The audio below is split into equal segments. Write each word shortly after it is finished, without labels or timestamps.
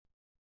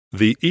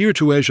The Ear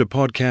to Asia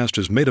podcast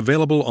is made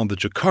available on the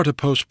Jakarta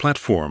Post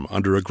platform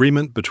under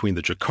agreement between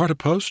the Jakarta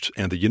Post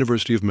and the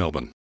University of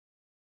Melbourne.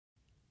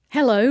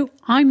 Hello,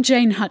 I'm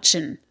Jane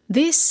Hutchin.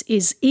 This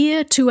is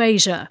Ear to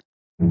Asia.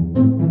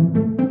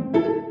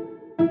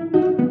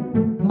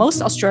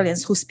 Most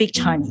Australians who speak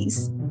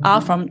Chinese are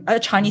from a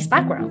Chinese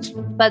background,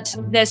 but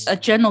there's a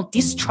general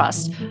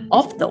distrust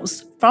of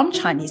those from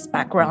Chinese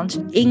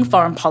background in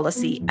foreign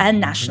policy and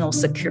national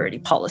security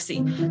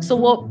policy. So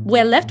what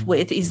we're left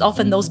with is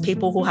often those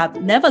people who have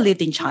never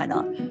lived in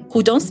China,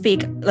 who don't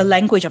speak the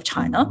language of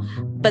China,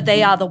 but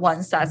they are the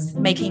ones that's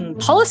making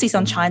policies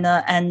on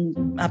China and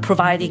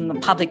providing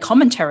public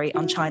commentary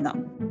on China.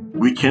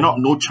 We cannot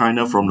know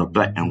China from the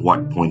black and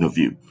white point of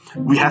view.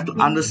 We have to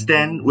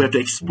understand, we have to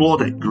explore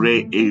that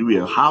gray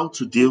area, how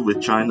to deal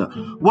with China.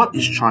 What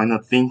is China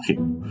thinking?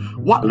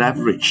 What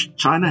leverage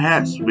China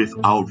has with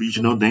our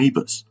regional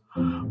neighbors?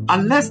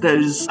 Unless there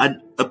is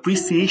an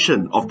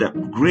appreciation of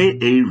that gray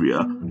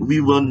area,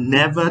 we will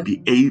never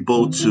be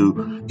able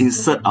to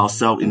insert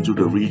ourselves into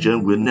the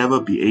region. We'll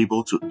never be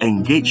able to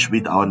engage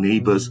with our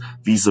neighbors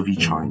vis-a-vis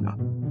China.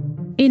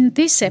 In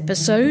this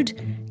episode,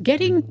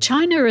 getting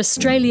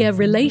China-Australia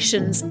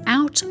relations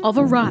out of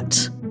a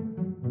rut.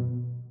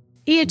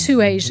 Ear to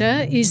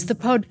Asia is the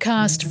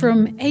podcast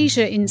from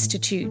Asia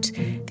Institute,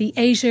 the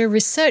Asia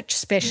research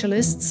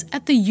specialists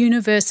at the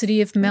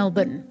University of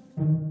Melbourne.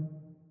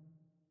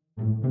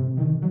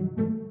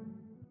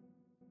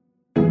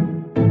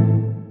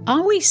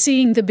 Are we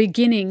seeing the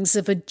beginnings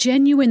of a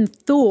genuine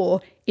thaw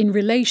in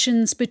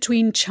relations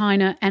between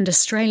China and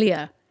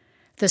Australia?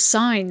 The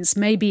signs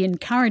may be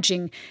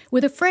encouraging,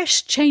 with a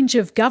fresh change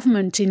of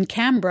government in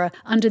Canberra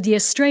under the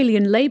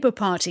Australian Labor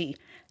Party,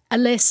 a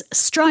less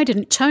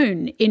strident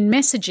tone in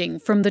messaging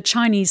from the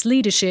Chinese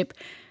leadership,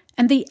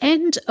 and the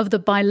end of the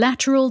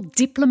bilateral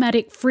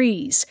diplomatic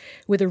freeze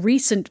with a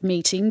recent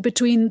meeting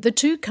between the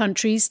two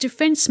countries'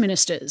 defence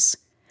ministers.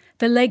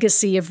 The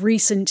legacy of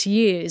recent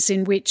years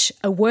in which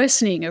a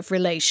worsening of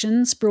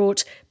relations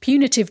brought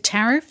punitive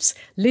tariffs,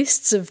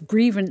 lists of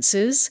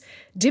grievances,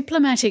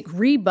 diplomatic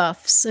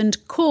rebuffs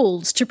and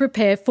calls to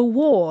prepare for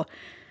war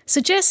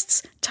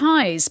suggests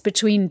ties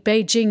between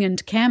Beijing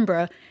and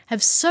Canberra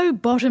have so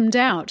bottomed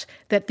out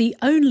that the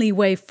only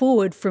way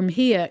forward from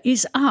here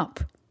is up.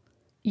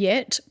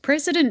 Yet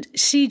President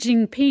Xi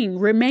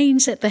Jinping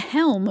remains at the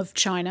helm of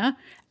China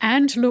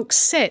and looks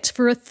set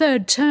for a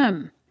third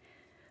term.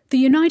 The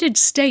United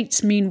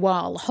States,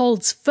 meanwhile,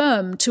 holds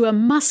firm to a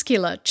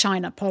muscular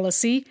China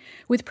policy,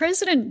 with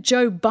President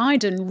Joe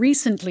Biden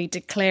recently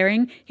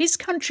declaring his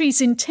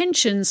country's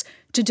intentions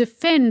to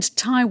defend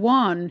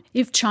Taiwan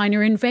if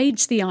China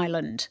invades the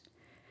island.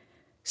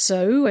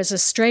 So, as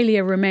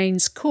Australia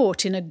remains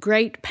caught in a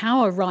great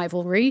power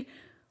rivalry,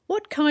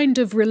 what kind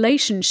of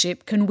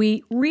relationship can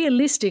we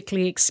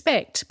realistically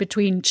expect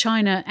between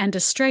China and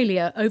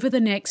Australia over the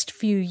next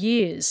few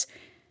years?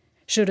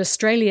 Should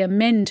Australia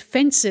mend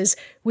fences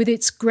with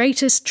its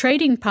greatest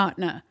trading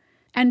partner?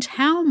 And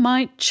how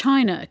might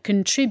China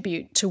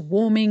contribute to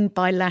warming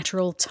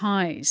bilateral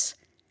ties?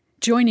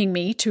 Joining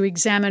me to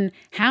examine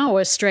how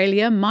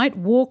Australia might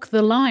walk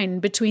the line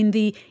between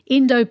the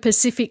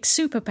Indo-Pacific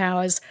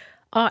superpowers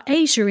are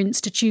Asia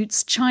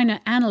Institute's China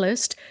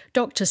analyst,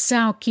 Dr.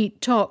 Sao Keat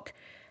Tok,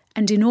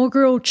 and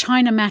inaugural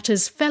China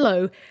Matters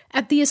Fellow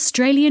at the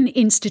Australian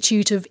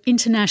Institute of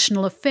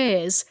International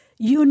Affairs,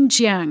 Yun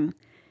Jiang.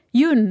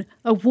 Yun,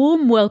 a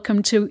warm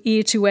welcome to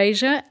Ear to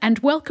Asia and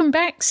welcome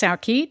back, Sao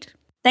Keat.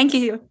 Thank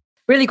you.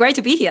 Really great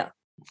to be here.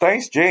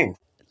 Thanks, Jane.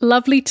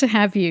 Lovely to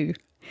have you.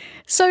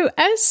 So,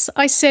 as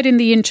I said in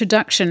the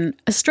introduction,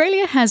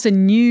 Australia has a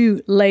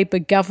new Labor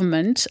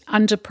government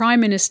under Prime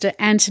Minister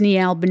Anthony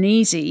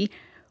Albanese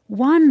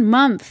 1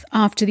 month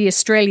after the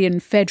Australian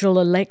federal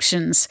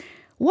elections.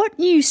 What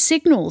new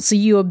signals are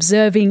you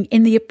observing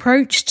in the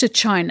approach to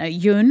China,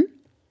 Yun?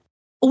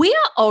 We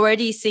are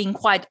already seeing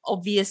quite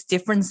obvious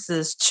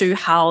differences to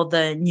how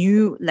the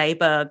new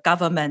Labor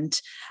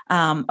government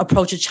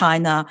approached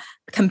China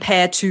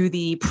compared to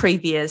the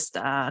previous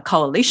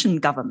coalition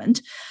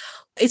government.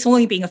 It's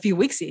only been a few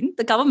weeks in.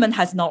 The government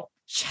has not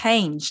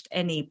changed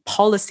any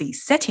policy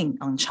setting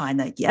on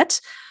China yet,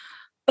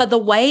 but the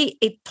way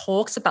it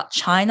talks about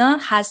China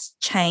has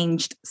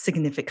changed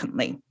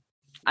significantly.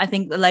 I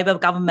think the Labor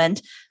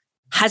government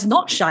has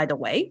not shied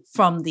away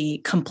from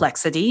the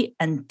complexity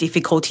and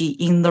difficulty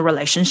in the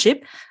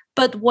relationship.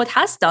 But what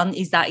has done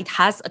is that it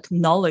has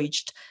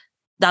acknowledged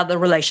that the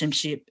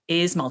relationship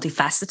is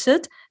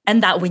multifaceted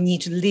and that we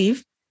need to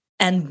live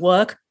and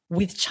work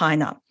with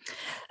China.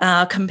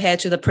 Compared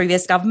to the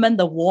previous government,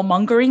 the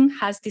warmongering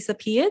has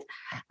disappeared.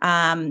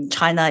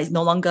 China is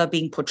no longer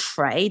being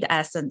portrayed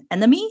as an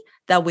enemy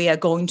that we are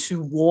going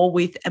to war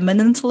with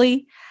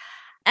imminently.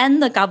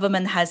 And the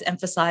government has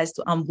emphasized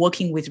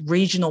working with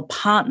regional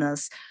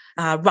partners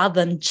rather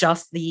than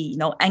just the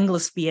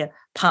Anglosphere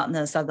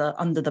partners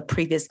under the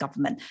previous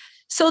government.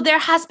 So there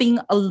has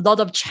been a lot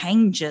of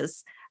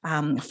changes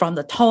from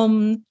the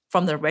tone,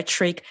 from the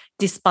rhetoric,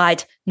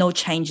 despite no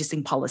changes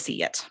in policy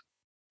yet.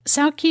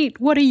 Sao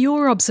Keat, what are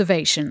your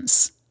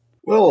observations?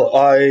 Well,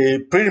 I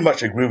pretty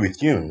much agree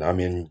with you. I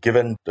mean,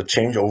 given the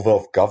changeover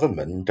of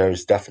government, there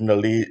is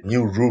definitely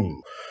new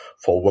room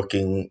for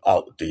working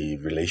out the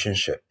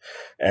relationship.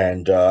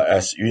 And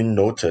as Yun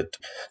noted,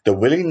 the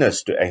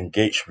willingness to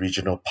engage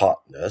regional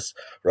partners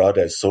rather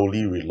than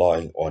solely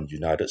relying on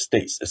United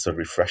States is a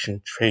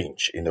refreshing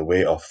change in the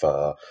way of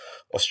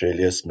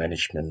Australia's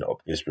management of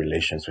its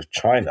relations with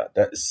China.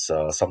 That is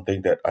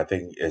something that I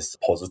think is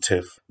a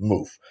positive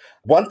move.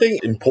 One thing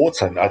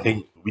important, I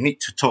think we need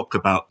to talk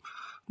about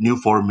new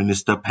Foreign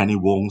Minister Penny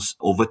Wong's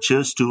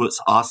overtures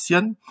towards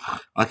ASEAN.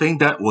 I think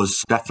that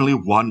was definitely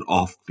one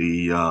of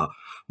the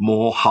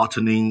more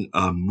heartening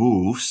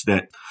moves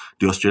that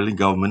the Australian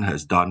government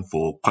has done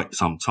for quite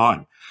some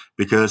time,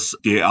 because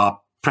they are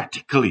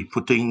practically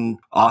putting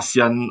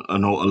ASEAN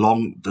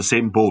along the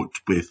same boat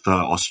with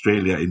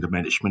Australia in the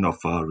management of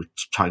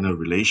China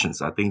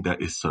relations. I think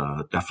that is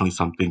definitely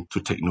something to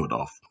take note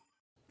of.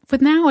 For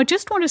now, I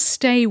just want to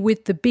stay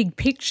with the big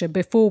picture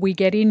before we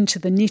get into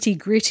the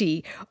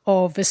nitty-gritty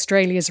of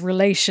Australia's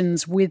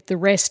relations with the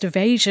rest of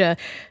Asia.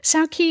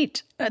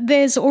 Sao-Kit,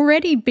 there's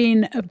already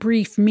been a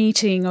brief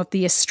meeting of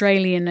the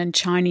Australian and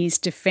Chinese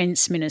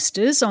defence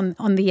ministers on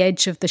the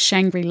edge of the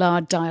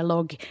Shangri-La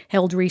dialogue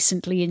held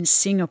recently in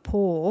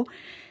Singapore.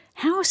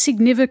 How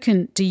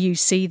significant do you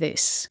see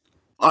this?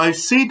 I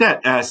see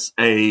that as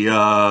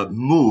a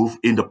move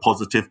in the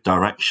positive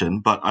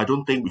direction, but I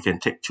don't think we can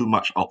take too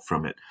much out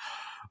from it.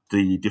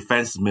 The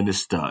defense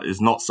minister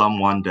is not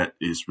someone that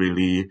is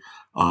really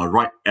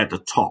right at the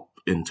top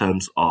in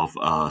terms of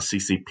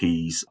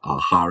CCP's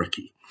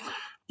hierarchy.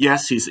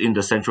 Yes, he's in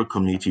the central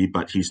committee,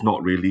 but he's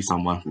not really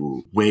someone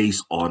who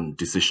weighs on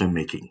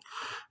decision-making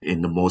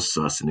in the most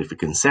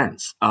significant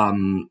sense.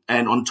 And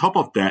on top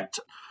of that,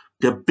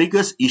 the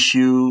biggest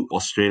issue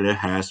Australia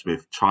has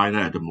with China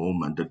at the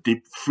moment, the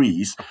deep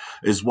freeze,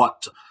 is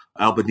what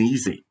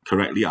Albanese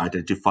correctly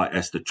identified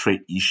as the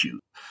trade issue.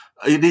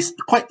 It is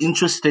quite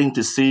interesting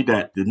to see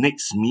that the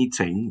next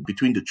meeting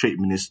between the trade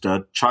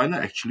minister, China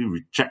actually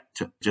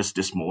rejected just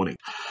this morning.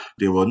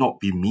 They will not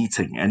be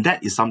meeting. And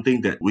that is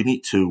something that we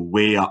need to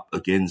weigh up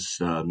against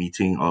the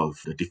meeting of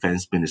the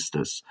defense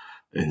ministers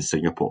in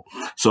Singapore.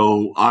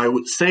 So I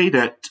would say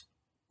that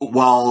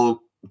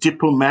while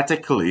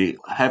diplomatically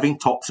having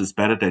talks is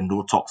better than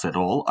no talks at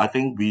all, I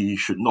think we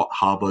should not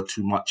harbor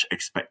too much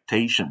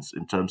expectations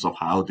in terms of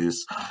how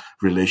this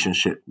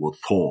relationship will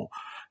thaw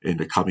in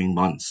the coming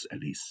months, at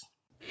least.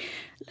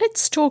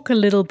 Let's talk a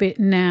little bit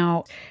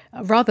now,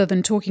 rather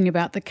than talking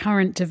about the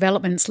current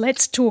developments,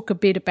 let's talk a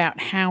bit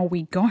about how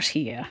we got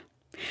here.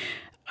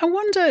 I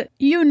wonder,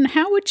 Yun,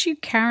 how would you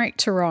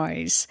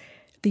characterise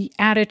the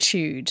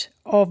attitude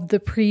of the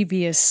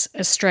previous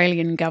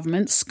Australian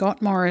government,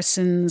 Scott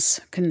Morrison's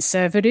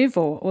Conservative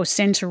or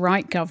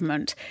centre-right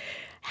government?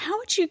 How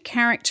would you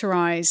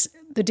characterise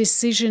the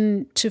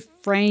decision to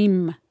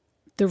frame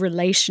the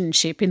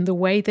relationship in the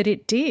way that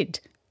it did?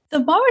 The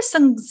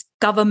Morrison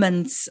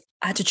government's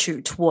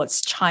attitude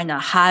towards China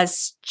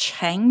has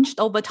changed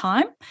over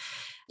time.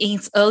 In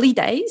its early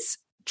days,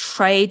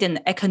 trade and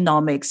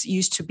economics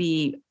used to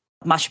be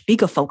a much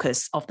bigger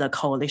focus of the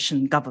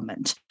coalition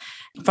government.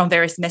 From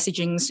various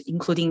messagings,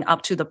 including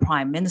up to the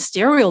prime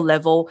ministerial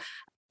level,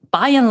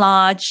 by and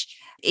large,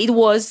 it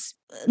was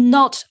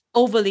not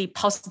overly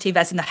positive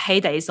as in the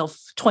heydays of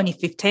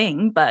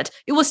 2015, but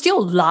it was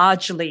still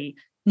largely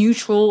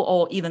neutral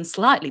or even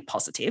slightly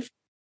positive.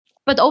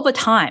 But over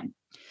time,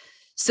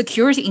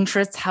 security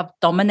interests have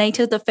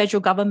dominated the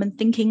federal government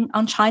thinking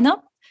on China,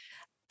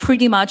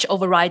 pretty much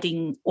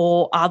overriding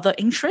all other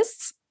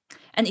interests.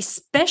 And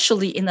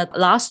especially in the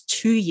last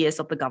 2 years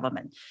of the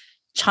government,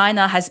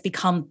 China has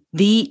become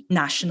the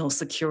national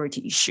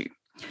security issue.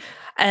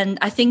 And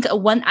I think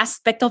one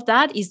aspect of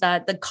that is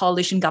that the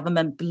coalition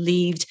government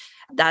believed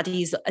that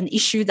is an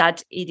issue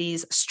that it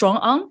is strong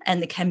on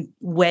and it can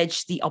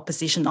wedge the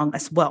opposition on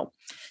as well.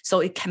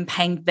 So it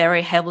campaigned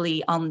very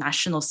heavily on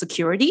national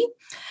security,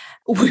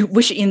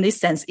 which in this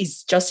sense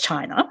is just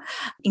China,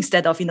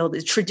 instead of,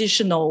 the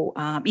traditional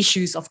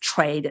issues of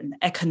trade and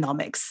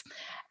economics.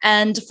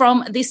 And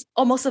from this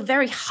almost a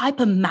very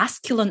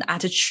hyper-masculine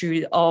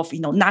attitude of,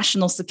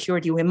 national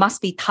security, we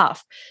must be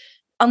tough.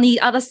 On the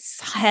other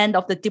hand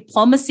of the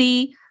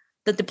diplomacy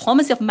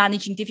of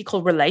managing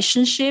difficult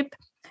relationship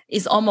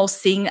is almost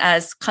seen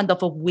as kind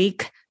of a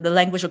weak, the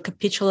language of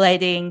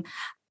capitulating,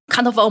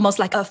 kind of almost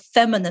like a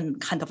feminine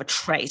kind of a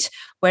trait,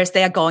 whereas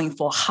they are going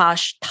for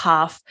harsh,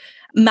 tough,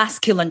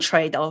 masculine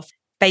trait of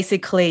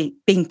basically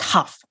being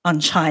tough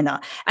on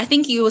China. I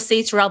think you will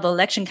see throughout the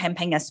election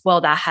campaign as well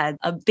that had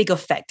a big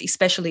effect,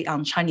 especially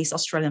on Chinese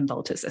Australian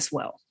voters as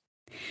well.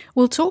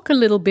 We'll talk a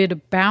little bit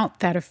about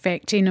that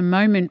effect in a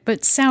moment,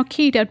 but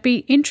Sao-Kit, I'd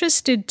be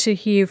interested to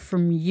hear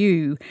from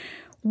you.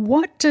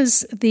 What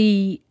does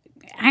the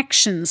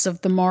actions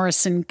of the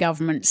Morrison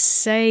government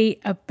say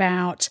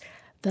about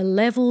the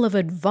level of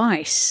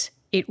advice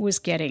it was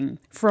getting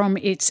from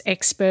its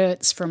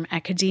experts, from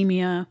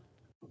academia?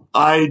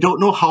 I don't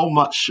know how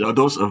much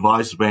those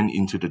advice went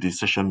into the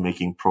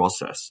decision-making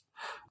process.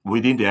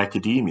 Within the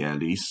academia, at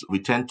least, we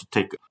tend to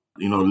take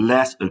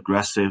less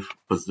aggressive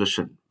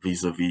position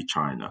vis-a-vis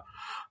China.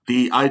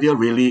 The idea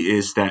really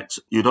is that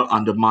you don't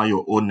undermine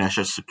your own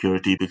national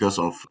security because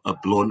of a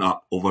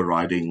blown-up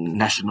overriding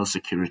national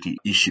security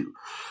issue.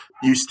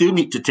 You still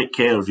need to take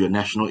care of your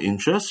national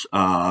interests,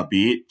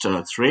 be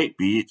it trade,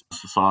 be it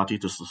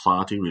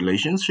society-to-society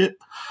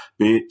relationship,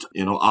 be it,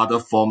 other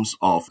forms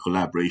of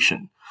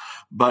collaboration.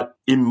 But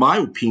in my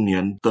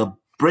opinion, the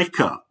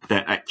breaker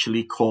that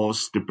actually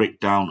caused the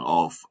breakdown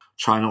of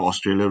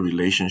China-Australia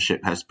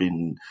relationship has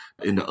been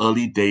in the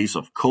early days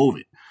of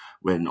COVID,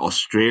 when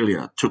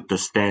Australia took the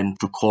stand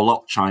to call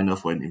out China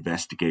for an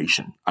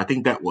investigation. I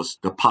think that was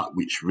the part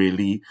which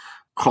really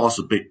caused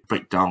a big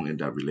breakdown in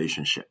that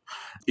relationship.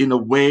 In a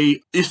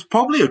way, it's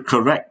probably a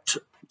correct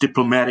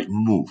diplomatic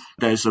move.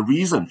 There's a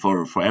reason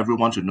for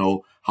everyone to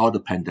know how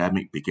the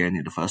pandemic began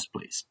in the first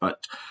place.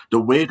 But the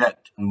way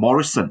that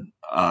Morrison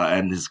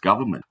and his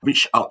government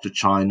reached out to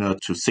China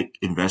to seek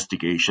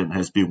investigation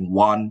has been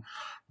one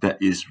that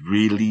is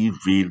really,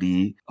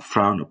 really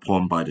frowned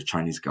upon by the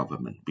Chinese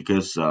government,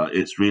 because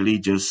it's really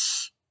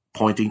just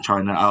pointing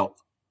China out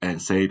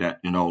and say that,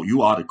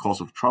 you are the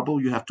cause of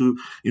trouble. You have to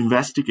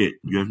investigate.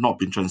 You have not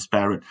been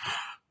transparent.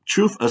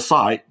 Truth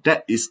aside,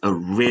 that is a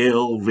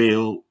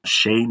real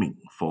shaming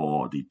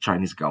for the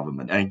Chinese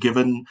government. And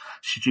given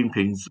Xi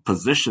Jinping's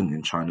position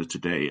in China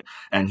today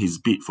and his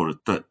bid for a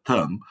third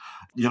term,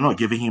 you're not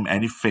giving him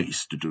any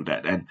face to do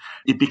that. And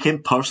it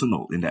became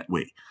personal in that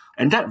way.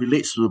 And that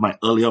relates to my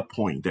earlier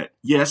point that,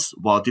 yes,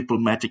 while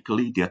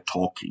diplomatically they're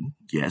talking,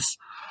 yes,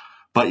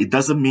 but it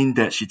doesn't mean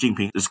that Xi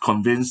Jinping is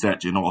convinced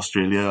that,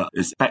 Australia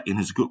is back in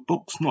his good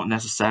books. Not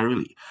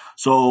necessarily.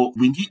 So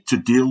we need to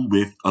deal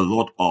with a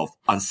lot of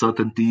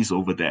uncertainties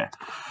over there.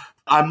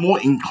 I'm more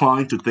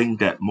inclined to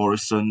think that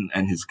Morrison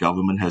and his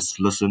government has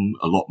listened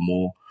a lot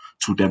more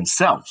to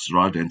themselves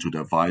rather than to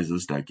the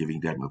advisors that are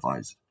giving them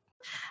advice.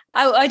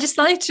 I just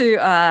like to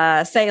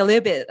say a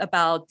little bit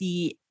about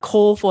the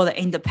call for the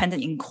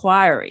independent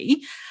inquiry.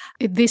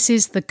 This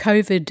is the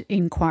COVID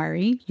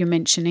inquiry you're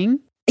mentioning?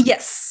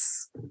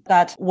 Yes,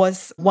 that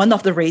was one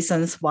of the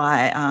reasons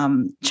why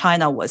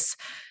China was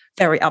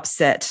very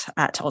upset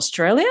at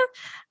Australia.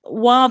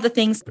 One of the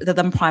things that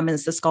then Prime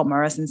Minister Scott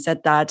Morrison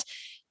said that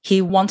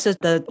he wanted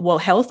the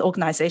World Health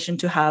Organization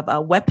to have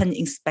a weapon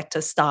inspector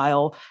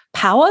style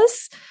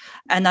powers.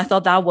 And I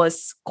thought that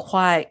was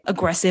quite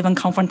aggressive and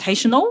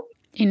confrontational.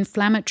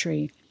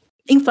 Inflammatory,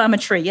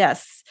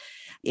 yes.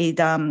 It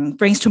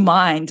brings to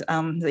mind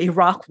the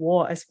Iraq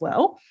War as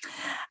well.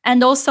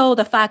 And also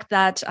the fact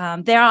that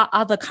there are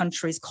other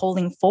countries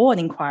calling for an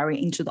inquiry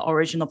into the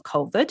origin of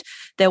COVID.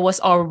 There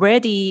was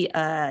already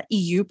an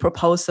EU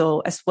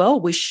proposal as well,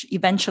 which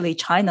eventually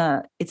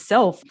China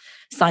itself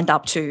signed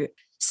up to.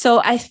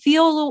 So I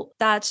feel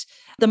that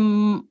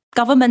the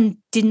government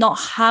did not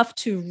have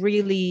to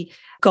really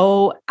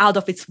go out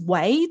of its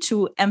way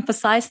to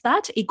emphasize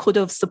that. It could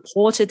have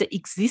supported the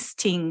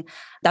existing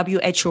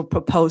WHO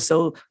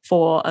proposal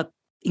for an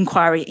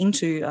inquiry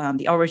into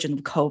the origin of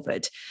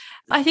COVID.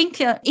 I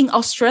think in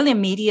Australian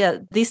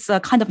media, this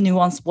kind of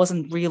nuance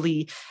wasn't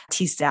really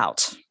teased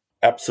out.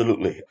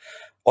 Absolutely.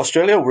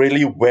 Australia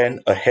really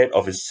went ahead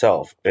of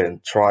itself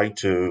in trying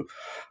to,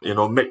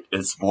 make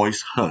its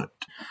voice heard.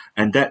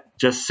 And that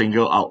just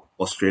singled out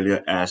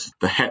Australia as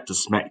the head to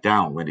smack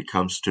down when it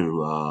comes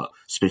to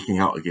speaking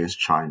out against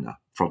China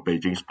from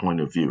Beijing's point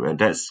of view. And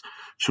that's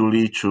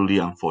truly, truly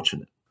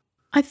unfortunate.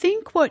 I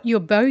think what you're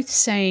both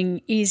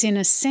saying is, in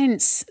a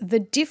sense, the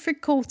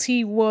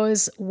difficulty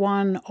was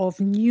one of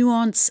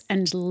nuance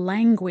and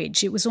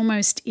language. It was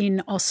almost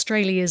in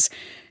Australia's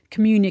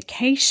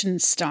communication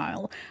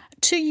style.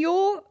 To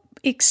your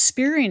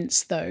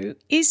experience, though,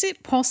 is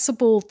it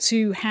possible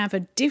to have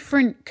a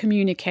different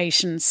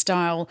communication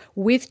style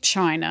with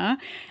China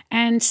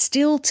and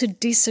still to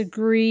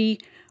disagree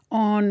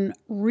on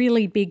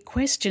really big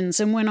questions?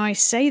 And when I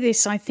say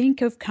this, I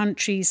think of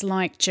countries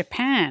like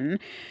Japan,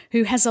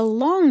 who has a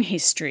long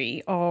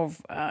history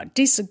of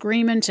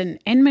disagreement and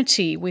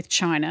enmity with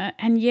China,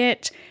 and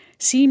yet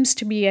seems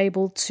to be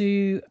able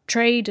to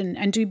trade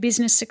and do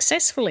business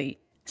successfully.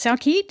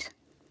 Saokhit?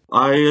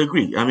 I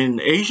agree. I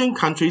mean, Asian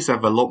countries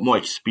have a lot more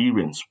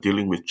experience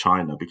dealing with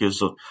China because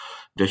of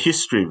the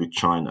history with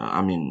China.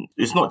 I mean,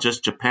 it's not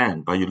just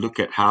Japan, but you look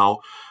at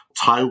how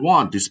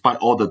Taiwan, despite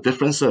all the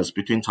differences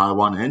between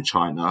Taiwan and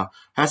China,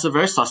 has a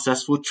very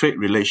successful trade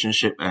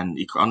relationship and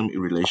economic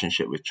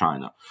relationship with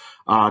China.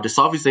 The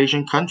Southeast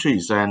Asian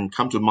countries, and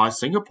come to mind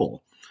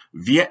Singapore,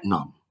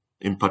 Vietnam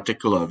in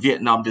particular.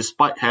 Vietnam,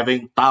 despite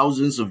having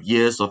thousands of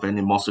years of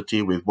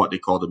animosity with what they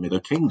call the Middle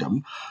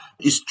Kingdom,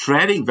 is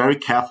treading very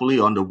carefully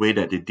on the way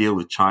that they deal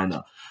with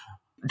China.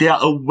 They are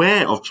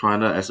aware of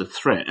China as a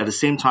threat. At the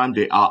same time,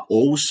 they are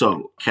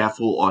also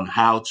careful on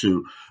how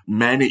to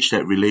manage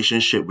that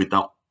relationship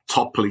without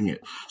toppling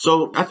it.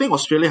 So I think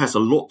Australia has a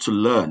lot to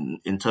learn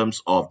in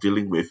terms of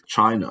dealing with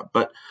China.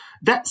 But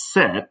that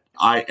said,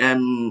 I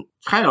am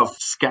kind of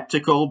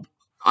skeptical.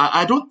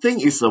 I don't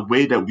think it's a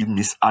way that we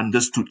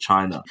misunderstood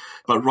China,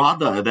 but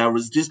rather there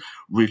was this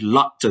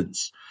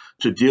reluctance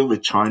to deal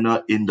with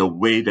China in the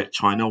way that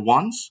China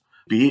wants,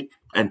 be it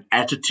an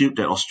attitude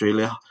that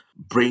Australia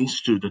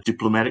brings to the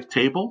diplomatic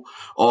table,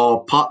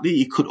 or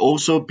partly it could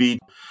also be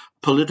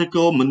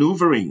political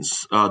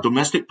maneuverings,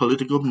 domestic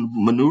political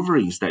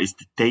maneuverings that is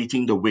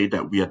dictating the way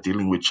that we are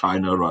dealing with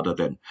China rather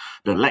than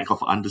the lack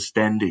of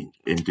understanding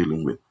in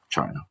dealing with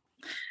China.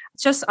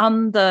 Just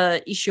on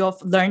the issue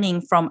of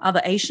learning from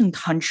other Asian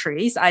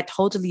countries, I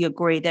totally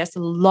agree. There's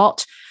a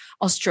lot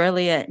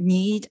Australia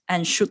need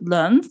and should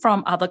learn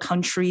from other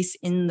countries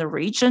in the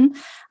region.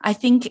 I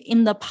think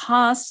in the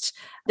past,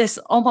 there's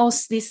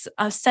almost this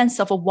sense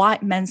of a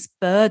white man's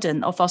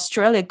burden of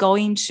Australia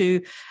going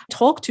to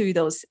talk to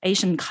those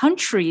Asian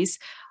countries.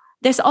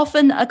 There's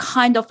often a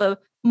kind of a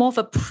more of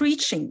a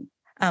preaching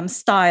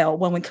style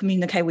when we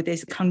communicate with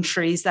these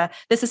countries.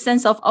 There's a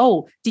sense of,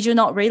 oh, did you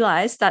not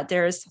realize that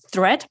there's a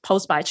threat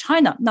posed by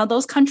China? Now,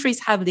 those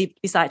countries have lived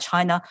beside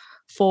China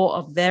for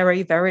a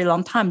very, very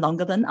long time,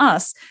 longer than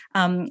us.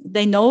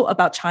 They know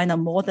about China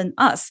more than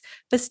us.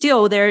 But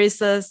still, there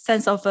is a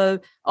sense of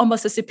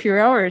almost a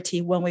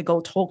superiority when we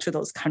go talk to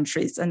those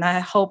countries. And I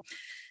hope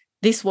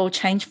this will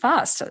change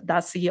fast.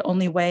 That's the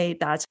only way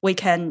that we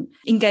can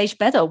engage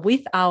better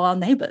with our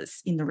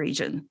neighbors in the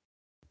region.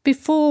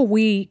 Before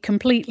we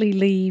completely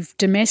leave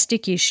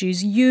domestic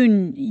issues,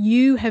 Yun,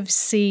 you have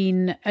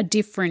seen a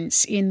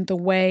difference in the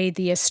way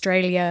the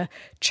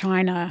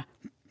Australia-China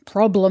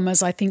problem,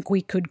 as I think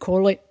we could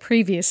call it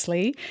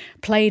previously,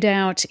 played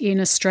out in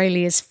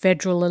Australia's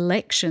federal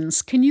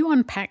elections. Can you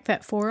unpack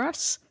that for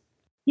us?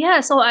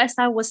 Yeah, so as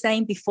I was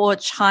saying before,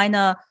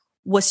 China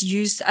was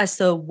used as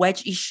a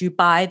wedge issue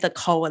by the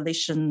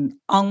coalition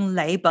on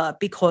Labor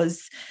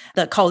because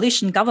the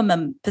coalition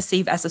government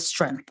perceived as a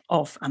strength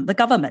of the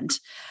government.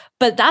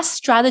 But that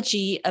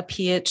strategy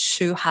appeared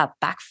to have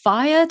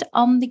backfired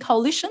on the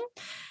coalition.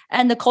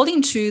 And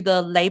according to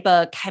the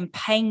Labor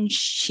campaign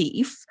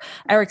chief,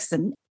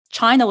 Erickson,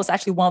 China was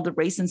actually one of the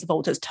reasons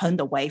voters turned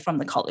away from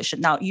the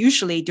coalition. Now,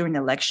 usually during the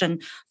election,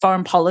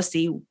 foreign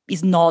policy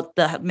is not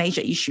the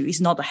major issue,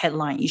 it's not the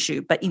headline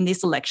issue. But in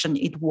this election,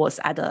 it was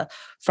at the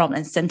front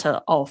and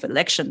center of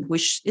election,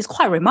 which is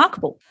quite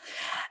remarkable.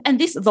 And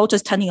this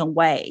voters turning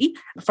away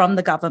from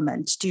the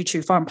government due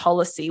to foreign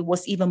policy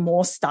was even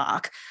more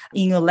stark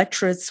in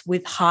electorates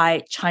with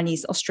high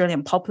Chinese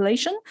Australian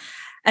population.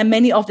 And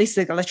many of these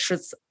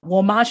electorates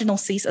were marginal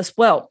seats as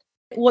well.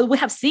 What we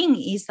have seen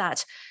is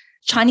that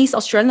Chinese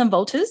Australian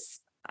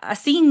voters are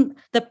seeing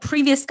the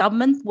previous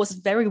government was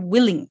very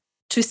willing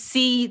to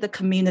see the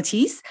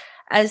communities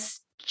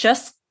as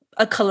just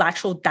a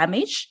collateral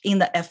damage in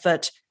the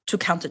effort to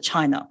counter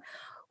China.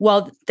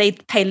 While they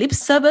pay lip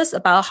service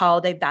about how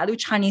they value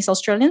Chinese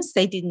Australians,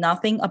 they did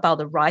nothing about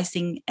the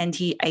rising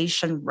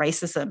anti-Asian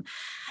racism.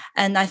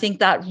 And I think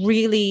that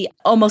really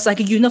almost like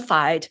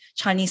unified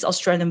Chinese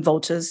Australian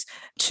voters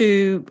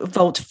to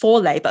vote for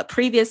Labor.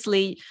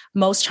 Previously,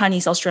 most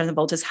Chinese Australian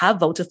voters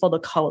have voted for the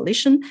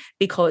coalition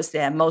because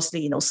they're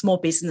mostly, small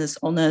business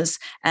owners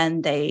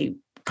and they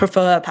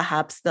prefer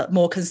perhaps the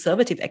more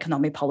conservative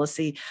economic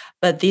policy.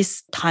 But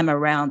this time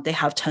around, they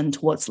have turned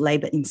towards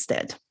Labor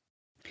instead.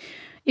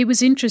 It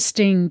was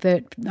interesting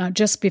that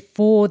just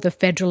before the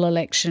federal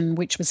election,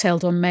 which was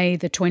held on May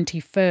the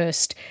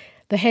 21st,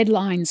 the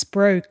headlines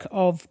broke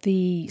of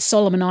the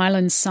Solomon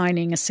Islands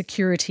signing a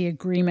security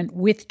agreement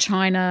with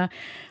China.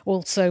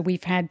 Also,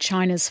 we've had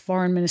China's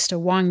Foreign Minister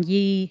Wang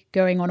Yi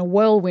going on a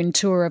whirlwind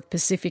tour of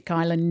Pacific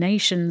Island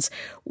nations.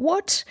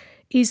 What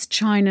is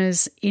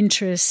China's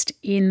interest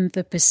in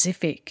the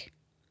Pacific?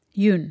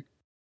 Yun.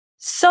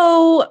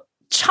 So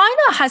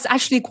China has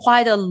actually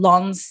quite a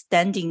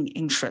long-standing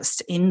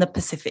interest in the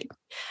Pacific.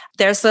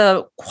 There's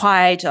a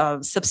quite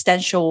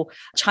substantial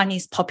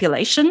Chinese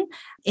population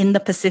in the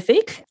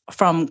Pacific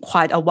from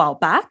quite a while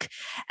back.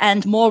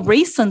 And more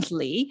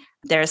recently,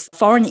 there's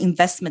foreign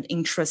investment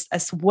interest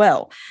as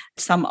well.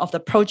 Some of the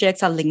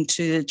projects are linked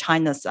to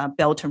China's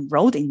Belt and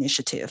Road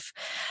Initiative.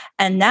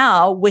 And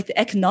now with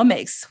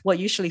economics, what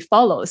usually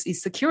follows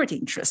is security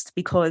interest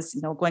because,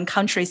 when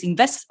countries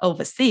invest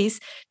overseas,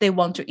 they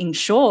want to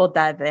ensure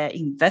that their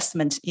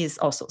investment is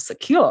also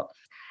secure.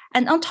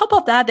 And on top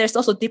of that, there's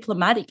also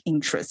diplomatic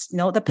interest.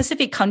 The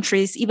Pacific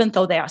countries, even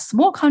though they are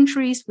small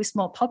countries with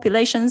small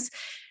populations,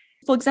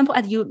 for example,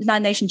 at the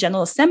United Nations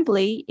General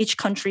Assembly, each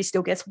country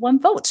still gets one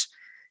vote.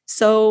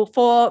 So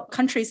for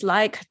countries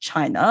like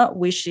China,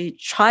 which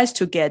tries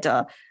to get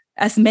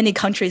as many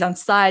countries on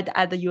side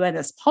at the UN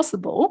as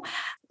possible,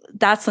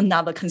 that's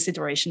another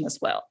consideration as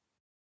well.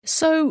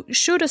 So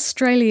should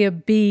Australia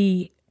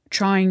be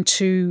trying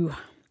to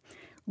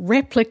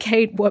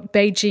replicate what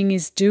Beijing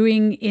is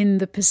doing in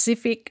the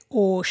Pacific,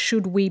 or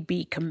should we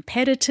be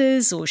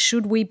competitors, or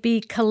should we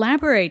be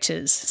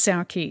collaborators,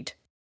 Saoqi?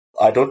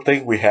 I don't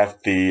think we have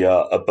the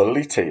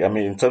ability.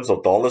 In terms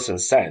of dollars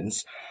and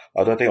cents,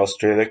 I don't think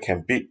Australia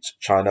can beat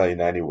China in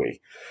any way.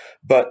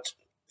 But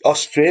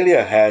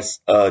Australia has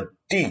a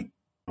deep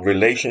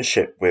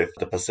relationship with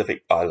the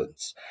Pacific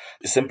Islands.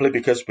 It's simply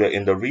because we're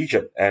in the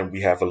region and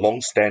we have a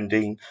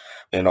long-standing,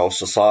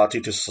 society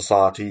to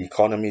society,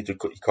 economy to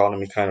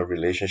economy kind of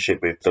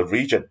relationship with the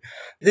region.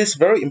 It is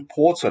very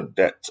important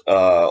that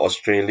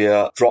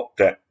Australia drop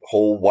that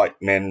whole white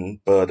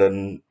man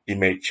burden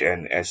image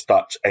and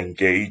start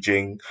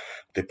engaging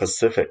the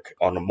Pacific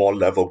on a more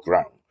level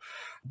ground.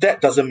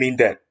 That doesn't mean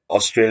that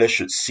Australia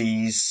should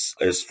cease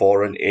its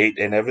foreign aid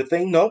and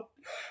everything. No,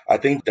 I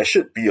think there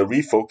should be a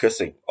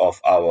refocusing of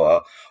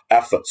our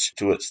efforts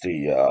towards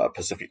the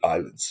Pacific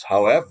Islands.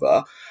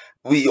 However,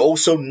 we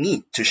also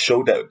need to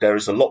show that there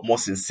is a lot more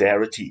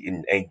sincerity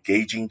in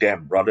engaging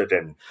them rather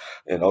than,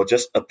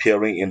 just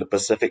appearing in the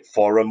Pacific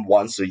Forum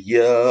once a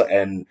year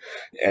and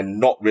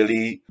not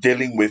really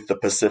dealing with the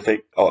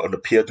Pacific on a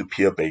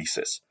peer-to-peer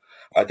basis.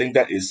 I think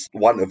that is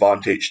one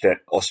advantage that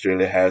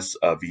Australia has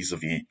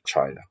vis-a-vis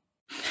China.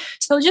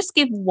 So just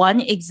give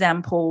one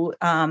example.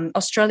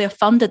 Australia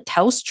funded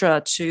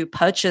Telstra to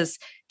purchase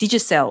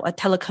Digicel, a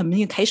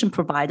telecommunication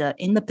provider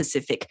in the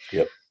Pacific.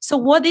 Yep. So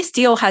what this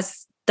deal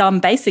has done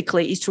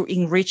basically is to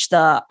enrich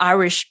the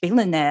Irish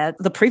billionaire,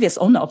 the previous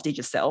owner of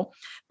Digicel,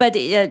 but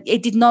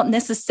it did not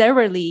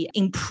necessarily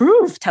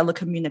improve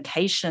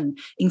telecommunication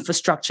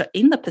infrastructure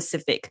in the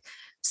Pacific.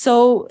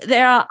 So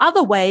there are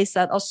other ways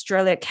that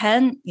Australia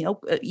can,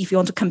 if you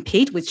want to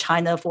compete with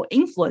China for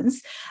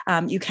influence,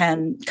 you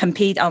can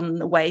compete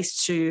on ways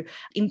to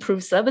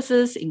improve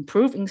services,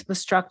 improve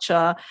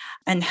infrastructure,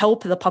 and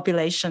help the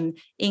population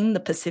in the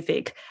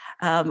Pacific.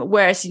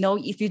 Whereas,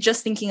 if you're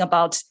just thinking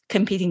about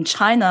competing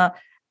China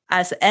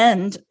as an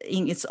end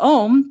in its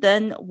own,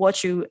 then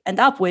what you end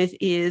up with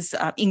is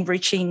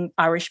enriching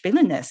Irish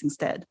billionaires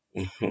instead.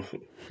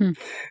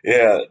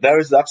 Yeah, there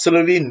is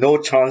absolutely no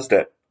chance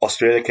that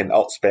Australia can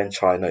outspend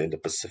China in the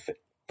Pacific,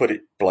 put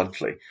it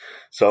bluntly.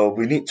 So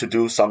we need to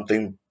do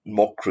something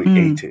more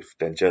creative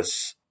than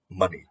just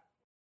money.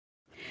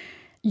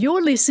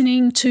 You're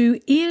listening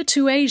to Ear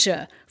to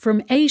Asia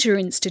from Asia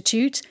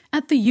Institute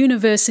at the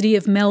University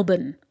of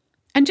Melbourne.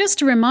 And just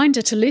a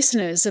reminder to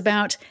listeners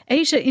about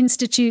Asia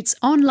Institute's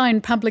online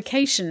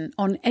publication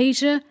on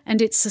Asia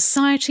and its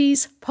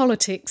societies,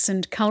 politics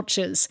and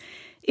cultures.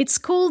 It's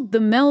called the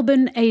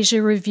Melbourne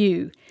Asia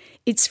Review.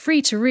 It's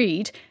free to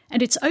read,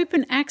 and it's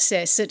open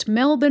access at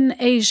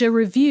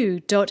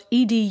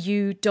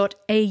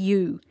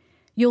melbourneasiareview.edu.au.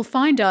 You'll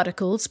find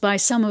articles by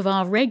some of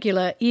our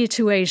regular Ear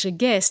to Asia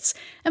guests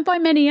and by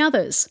many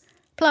others.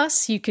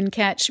 Plus, you can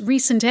catch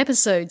recent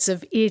episodes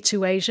of Ear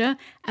to Asia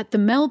at the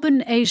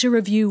Melbourne Asia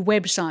Review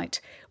website,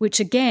 which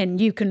again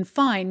you can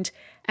find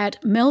at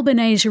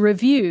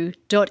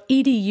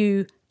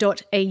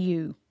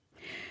melbourneasiareview.edu.au.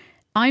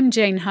 I'm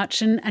Jane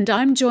Hutchin, and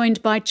I'm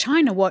joined by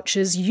China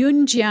Watchers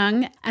Yun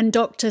Jiang and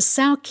Dr.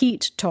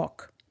 Sao-Keat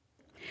Tok.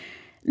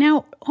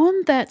 Now,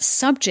 on that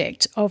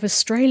subject of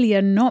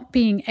Australia not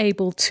being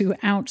able to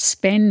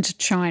outspend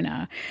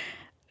China,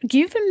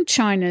 given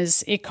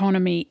China's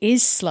economy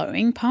is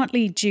slowing,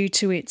 partly due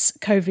to its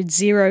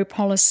COVID-0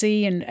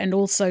 policy and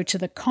also to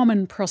the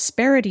common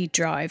prosperity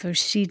drive of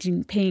Xi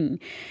Jinping,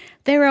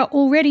 there are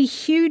already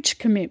huge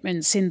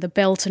commitments in the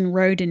Belt and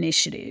Road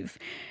Initiative.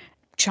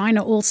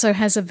 China also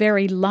has a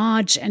very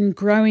large and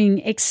growing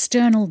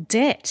external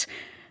debt.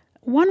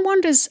 One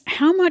wonders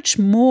how much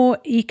more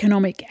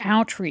economic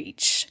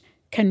outreach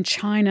can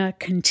China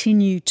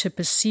continue to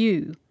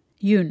pursue?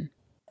 Yun.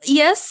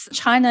 Yes,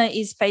 China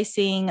is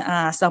facing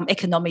some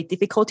economic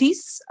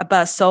difficulties,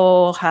 but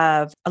so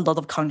have a lot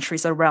of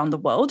countries around the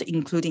world,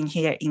 including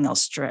here in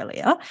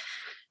Australia.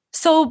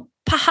 So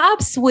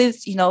perhaps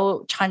with,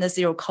 China's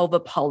zero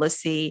COVID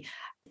policy,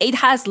 it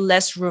has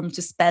less room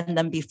to spend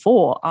than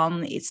before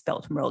on its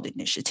Belt and Road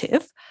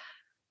Initiative.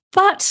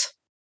 But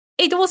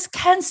it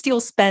can still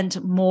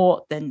spend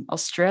more than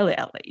Australia,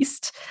 at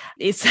least.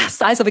 Its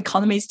size of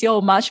economy is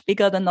still much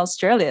bigger than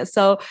Australia.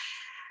 So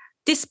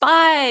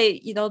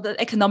despite, the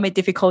economic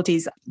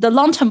difficulties, the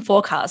long-term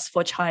forecast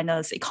for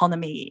China's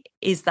economy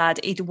is that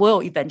it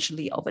will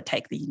eventually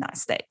overtake the United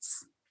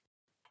States.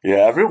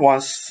 Yeah,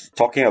 everyone's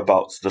talking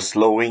about the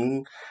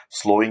slowing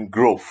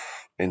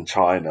growth in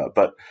China,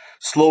 but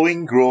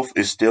slowing growth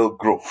is still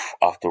growth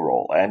after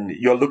all. And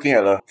you're looking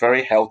at a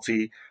very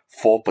healthy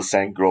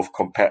 4% growth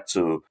compared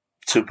to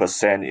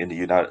 2% in the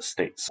United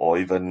States or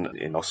even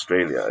in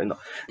Australia.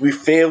 We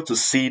fail to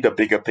see the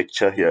bigger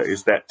picture here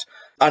is that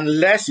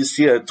unless you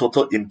see a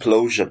total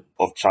implosion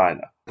of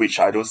China, which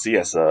I don't see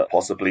as a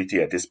possibility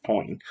at this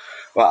point,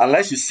 but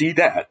unless you see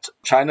that,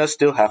 China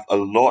still have a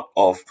lot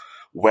of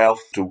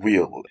wealth to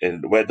wield,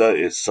 in whether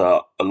it's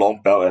along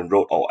Belt and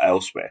Road or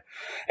elsewhere.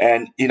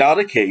 And in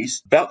other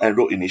case, Belt and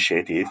Road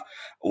Initiative,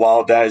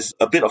 while there's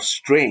a bit of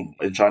strain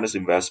in China's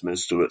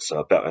investments towards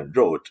Belt and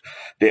Road,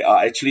 they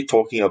are actually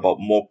talking about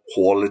more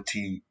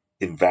quality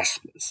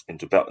investments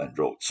into Belt and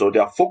Road. So they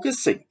are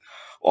focusing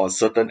on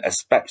certain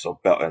aspects of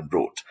Belt and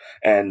Road.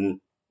 And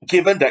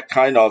given that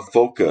kind of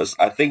focus,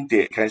 I think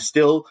they can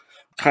still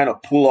kind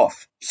of pull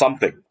off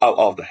something out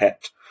of the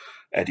hat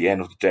at the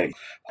end of the day.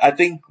 I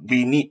think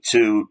we need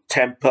to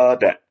temper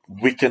that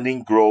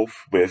weakening growth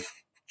with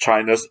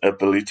China's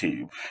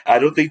ability. I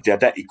don't think they're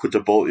that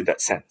equitable in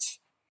that sense.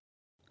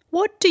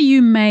 What do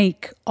you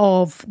make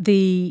of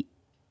the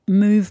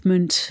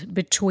movement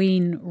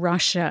between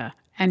Russia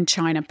and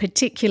China,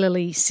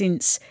 particularly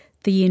since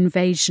the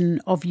invasion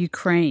of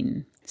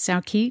Ukraine?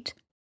 Saokhit?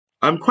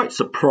 I'm quite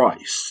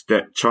surprised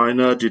that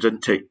China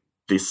didn't take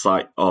the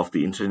side of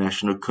the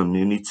international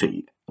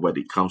community when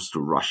it comes to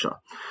Russia.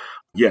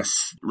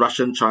 Yes,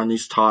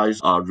 Russian-Chinese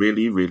ties are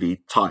really, really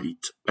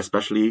tight,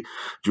 especially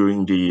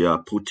during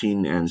the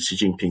Putin and Xi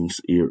Jinping's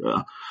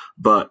era.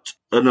 But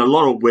in a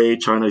lot of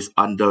ways, China is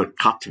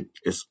undercutting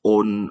its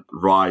own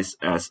rise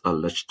as a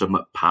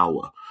legitimate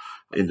power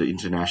in the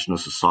international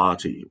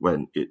society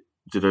when it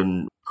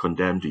didn't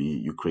condemn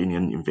the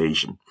Ukrainian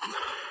invasion.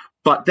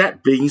 But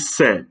that being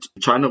said,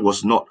 China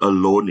was not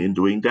alone in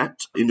doing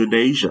that.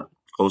 Indonesia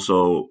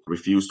also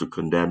refused to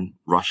condemn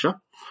Russia.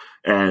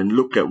 And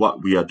look at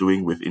what we are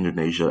doing with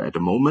Indonesia at the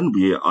moment.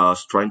 We are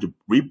trying to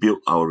rebuild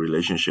our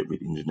relationship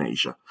with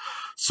Indonesia.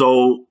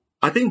 So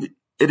I think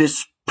it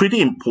is pretty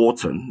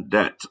important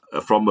that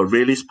from a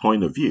realist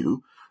point of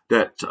view,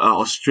 that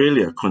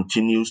Australia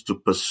continues to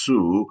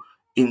pursue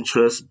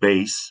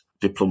interest-based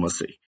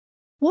diplomacy.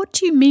 What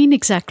do you mean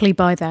exactly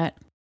by that?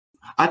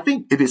 I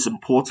think it is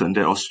important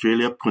that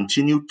Australia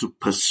continue to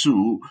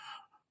pursue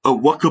a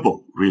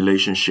workable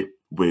relationship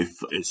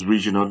with its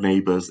regional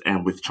neighbors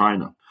and with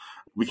China.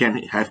 We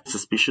can have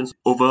suspicions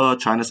over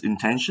China's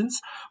intentions,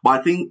 but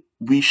I think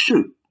we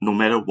should, no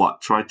matter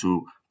what, try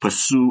to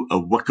pursue a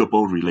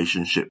workable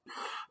relationship.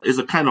 It's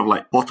a kind of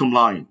like bottom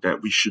line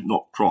that we should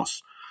not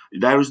cross.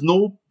 There is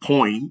no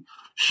point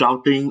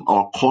shouting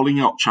or calling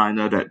out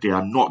China that they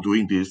are not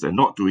doing this and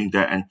not doing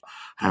that and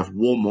have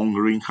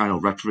warmongering kind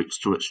of rhetorics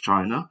towards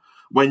China,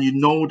 when you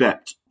know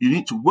that you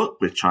need to work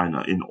with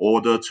China in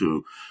order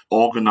to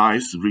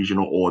organize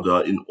regional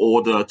order, in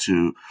order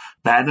to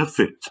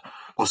benefit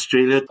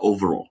Australia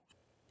overall.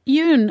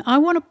 Yun, I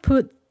want to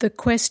put the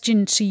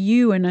question to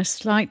you in a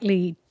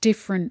slightly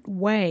different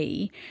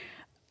way.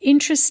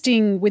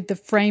 Interesting with the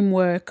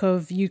framework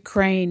of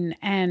Ukraine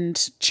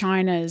and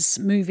China's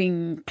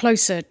moving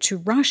closer to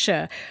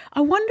Russia.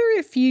 I wonder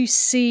if you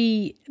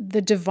see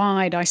the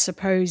divide, I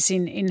suppose,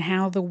 in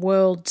how the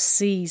world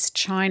sees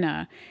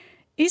China.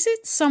 Is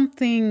it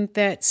something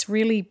that's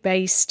really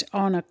based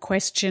on a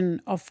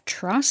question of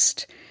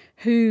trust?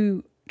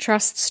 Who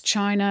trusts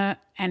China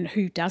and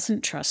who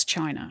doesn't trust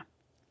China?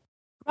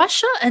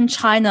 Russia and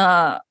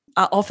China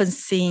are often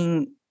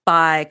seen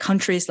by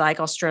countries like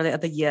Australia over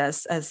the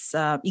years as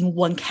in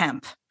one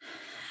camp.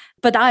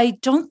 But I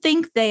don't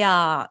think they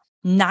are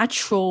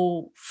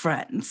natural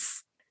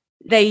friends.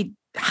 They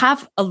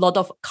have a lot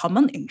of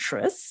common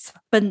interests,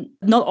 but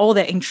not all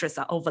their interests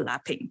are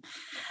overlapping.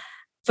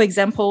 For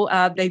example,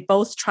 they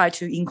both try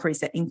to increase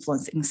their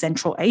influence in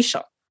Central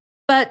Asia.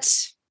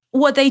 But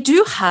what they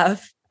do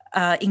have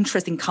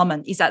interest in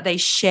common is that they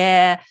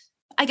share,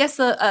 I guess,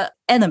 an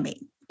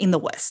enemy in the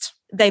West.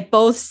 They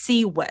both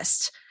see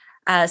West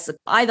as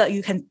either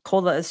you can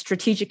call it a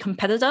strategic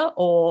competitor,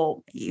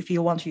 or if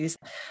you want to use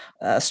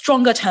a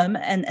stronger term,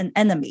 an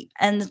enemy.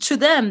 And to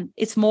them,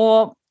 it's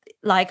more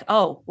like,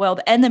 oh, well,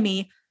 the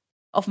enemy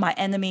of my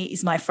enemy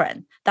is my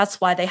friend. That's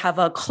why they have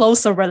a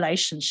closer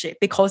relationship,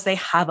 because they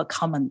have a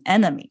common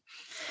enemy.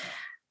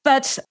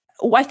 But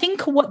I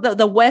think what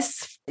the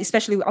West,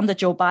 especially under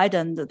Joe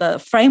Biden, the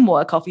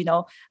framework of,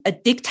 a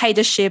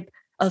dictatorship,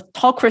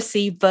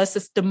 autocracy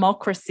versus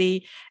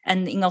democracy.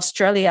 And in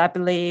Australia, I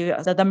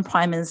believe the then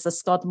Prime Minister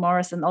Scott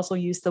Morrison also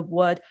used the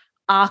word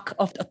arc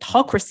of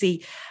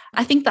autocracy.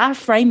 I think that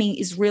framing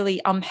is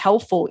really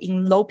unhelpful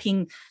in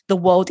looping the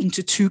world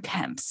into two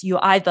camps.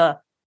 You're either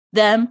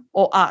them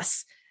or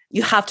us.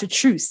 You have to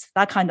choose,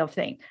 that kind of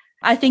thing.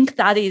 I think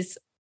that is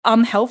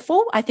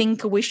unhelpful. I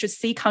think we should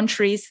see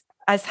countries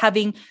as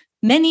having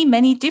many,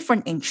 many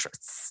different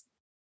interests.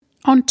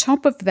 On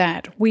top of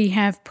that, we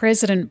have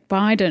President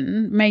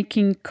Biden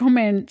making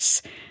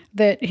comments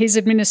that his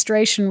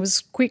administration was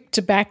quick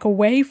to back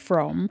away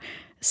from,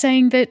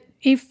 saying that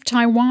if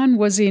Taiwan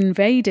was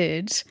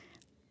invaded,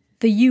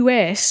 the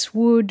US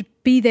would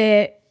be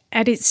there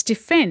at its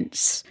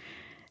defense.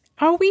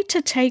 Are we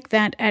to take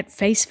that at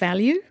face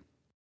value?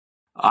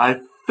 I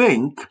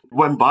think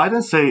when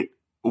Biden said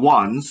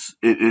once,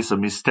 it is a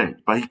mistake,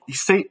 but he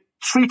said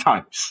 3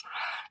 times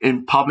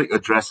in public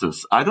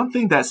addresses. I don't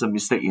think that's a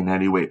mistake in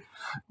any way.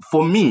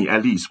 For me,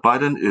 at least,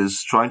 Biden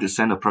is trying to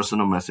send a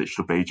personal message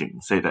to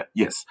Beijing, say that,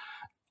 yes,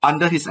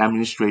 under his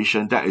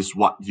administration, that is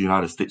what the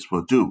United States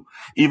will do.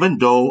 Even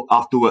though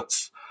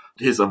afterwards,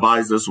 his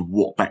advisors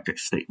walked back that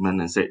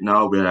statement and said,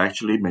 no, we're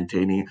actually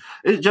maintaining.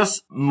 It's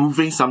just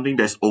moving something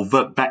that's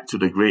overt back to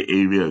the gray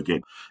area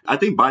again. I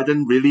think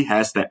Biden really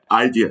has that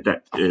idea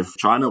that if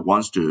China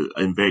wants to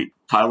invade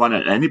Taiwan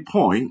at any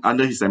point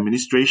under his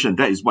administration,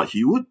 that is what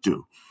he would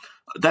do.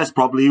 That's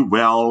probably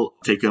well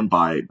taken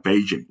by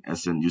Beijing,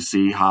 as in you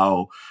see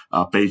how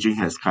Beijing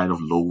has kind of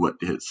lowered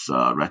its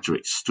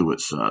rhetoric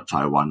towards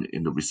Taiwan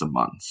in the recent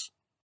months.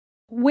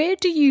 Where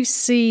do you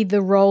see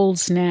the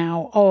roles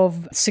now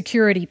of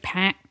security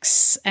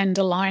pacts and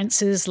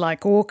alliances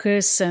like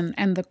AUKUS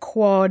and the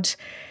Quad?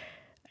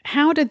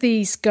 How do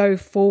these go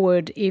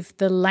forward if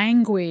the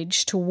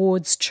language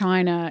towards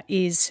China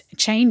is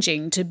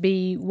changing to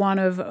be one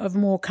of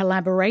more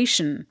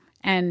collaboration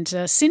and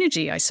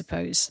synergy, I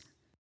suppose?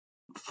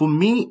 For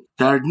me,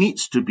 there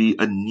needs to be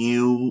a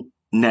new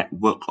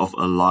network of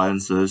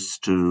alliances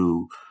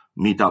to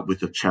meet up with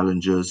the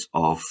challenges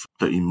of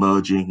the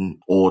emerging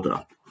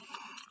order.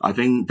 I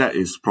think that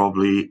is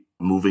probably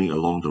moving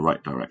along the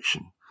right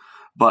direction.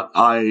 But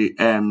I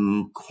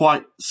am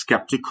quite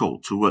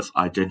skeptical towards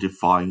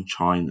identifying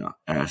China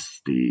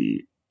as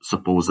the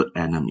supposed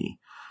enemy.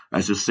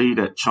 As you see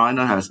that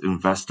China has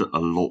invested a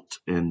lot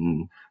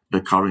in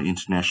the current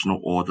international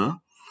order.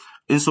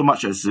 In so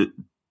much as it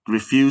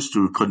refused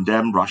to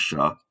condemn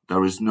Russia,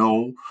 there is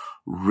no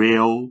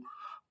real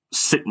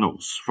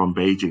signals from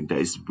Beijing that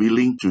is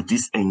willing to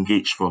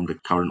disengage from the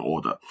current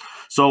order.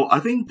 So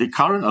I think the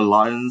current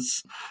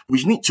alliance,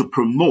 we need to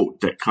promote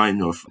that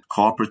kind of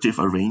cooperative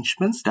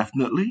arrangements,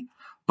 definitely.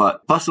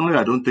 But personally,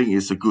 I don't think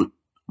it's a good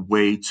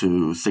way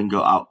to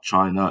single out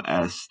China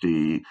as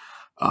the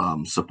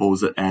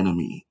supposed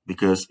enemy,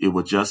 because it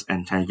would just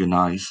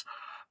antagonize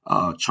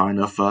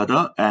China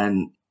further.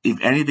 And if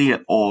anything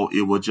at all,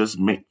 it would just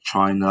make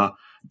China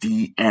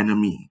the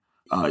enemy.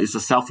 It's a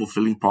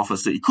self-fulfilling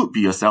prophecy. It could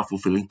be a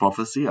self-fulfilling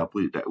prophecy, I'll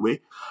put it that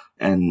way.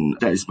 And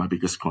that is my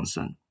biggest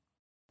concern.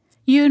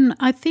 Yun,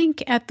 I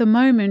think at the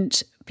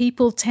moment,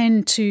 people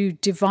tend to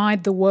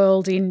divide the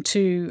world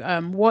into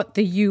what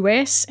the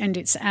US and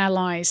its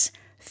allies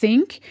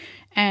think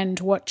and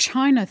what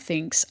China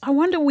thinks. I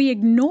wonder, we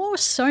ignore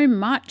so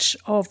much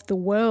of the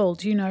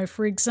world. You know,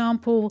 for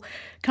example,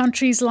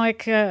 countries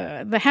like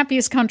the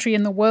happiest country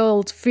in the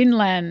world,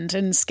 Finland,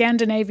 and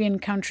Scandinavian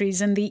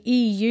countries and the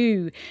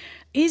EU.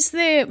 Is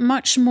there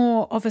much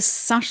more of a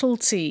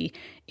subtlety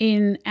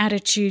in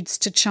attitudes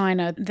to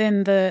China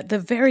than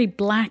the very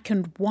black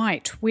and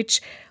white,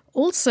 which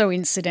also,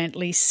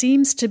 incidentally,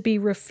 seems to be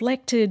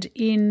reflected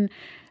in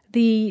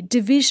the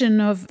division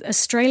of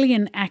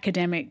Australian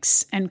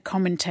academics and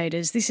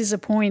commentators? This is a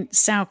point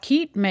Sao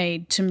Keat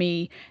made to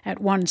me at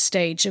one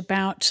stage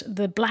about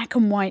the black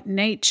and white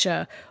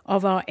nature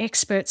of our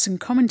experts and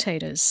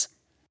commentators.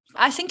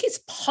 I think it's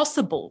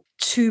possible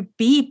to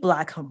be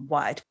black and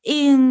white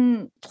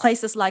in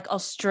places like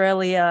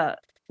Australia,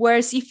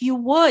 whereas if you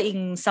were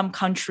in some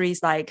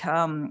countries like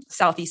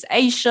Southeast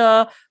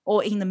Asia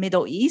or in the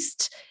Middle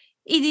East,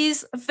 it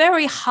is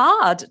very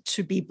hard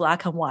to be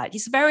black and white.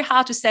 It's very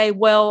hard to say,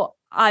 well,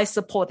 I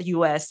support the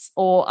US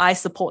or I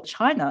support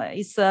China.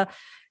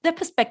 Their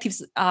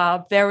perspectives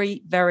are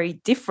very, very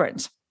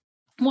different.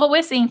 What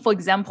we're seeing, for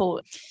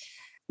example,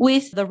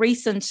 with the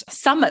recent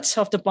summit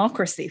of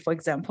democracy, for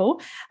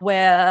example,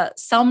 where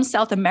some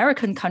South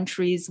American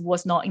countries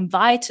was not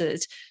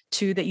invited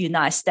to the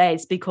United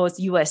States because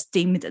US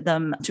deemed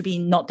them to be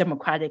not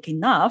democratic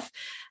enough.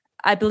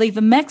 I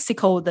believe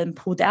Mexico then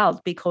pulled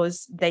out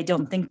because they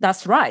don't think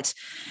that's right.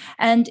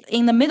 And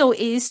in the Middle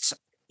East,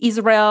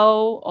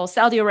 Israel or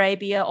Saudi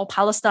Arabia or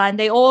Palestine,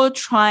 they all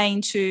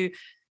trying to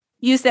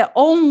use their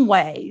own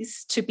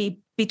ways to be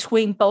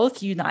between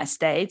both United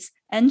States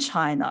and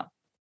China.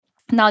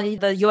 Now,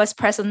 the US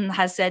president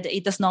has said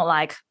it does not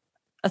like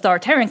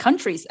authoritarian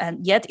countries,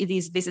 and yet it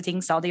is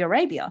visiting Saudi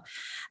Arabia,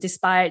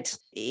 despite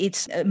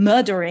it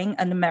murdering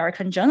an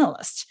American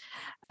journalist.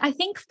 I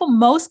think for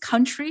most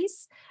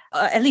countries,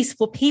 at least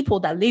for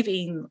people that live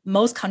in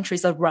most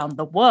countries around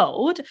the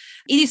world,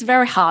 it is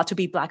very hard to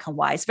be black and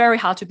white. It's very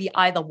hard to be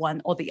either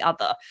one or the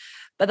other.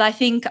 But I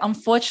think,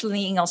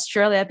 unfortunately, in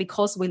Australia,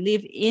 because we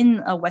live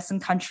in a Western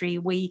country,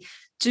 we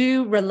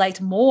do relate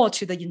more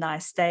to the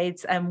United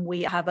States, and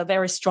we have a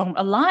very strong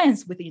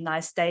alliance with the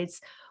United States.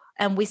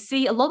 And we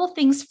see a lot of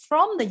things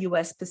from the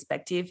US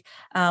perspective.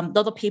 A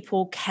lot of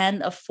people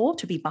can afford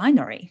to be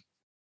binary.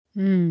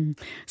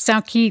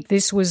 Sao Keat,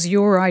 this was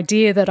your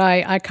idea that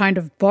I kind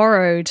of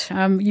borrowed.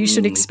 You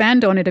should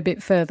expand on it a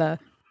bit further.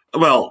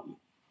 Well,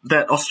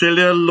 that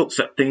Australia looks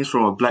at things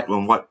from a black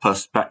and white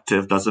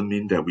perspective doesn't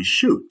mean that we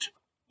should.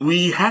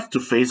 We have to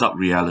face up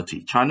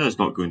reality. China is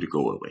not going to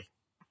go away.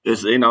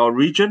 It's in our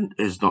region,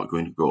 it's not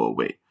going to go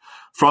away.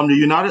 From the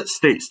United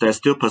States, there's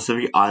still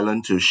Pacific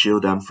Island to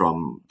shield them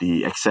from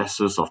the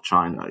excesses of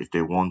China if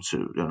they want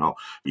to.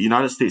 The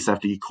United States have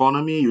the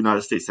economy,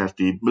 United States have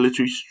the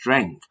military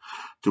strength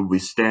to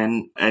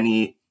withstand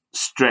any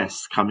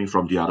stress coming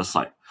from the other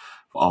side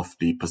of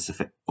the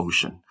Pacific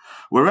Ocean.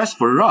 Whereas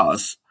for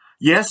us,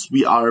 yes,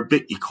 we are a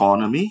big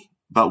economy,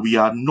 but we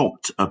are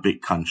not a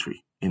big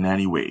country in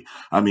any way.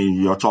 I mean,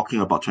 you're talking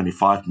about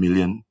 25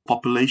 million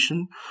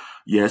population.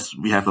 Yes,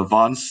 we have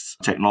advanced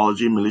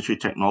technology, military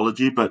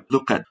technology, but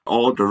look at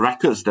all the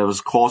records that was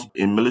caused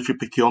in military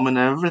procurement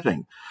and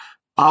everything.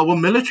 Our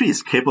military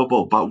is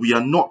capable, but we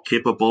are not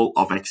capable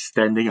of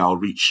extending our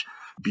reach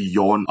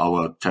beyond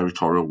our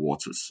territorial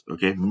waters.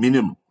 Okay,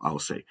 minimum, I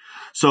would say.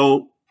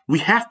 So We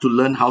have to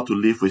learn how to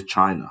live with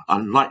China,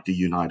 unlike the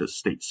United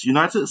States.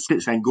 United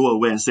States can go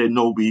away and say,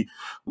 no,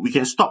 we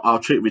can stop our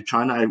trade with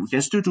China and we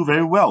can still do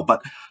very well.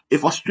 But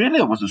if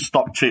Australia was to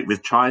stop trade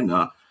with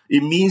China,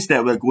 it means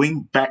that we're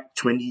going back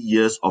 20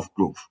 years of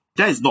growth.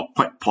 That is not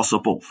quite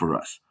possible for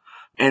us.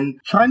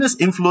 And China's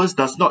influence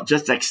does not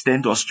just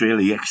extend to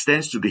Australia, it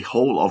extends to the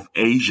whole of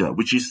Asia,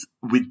 which is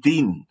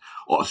within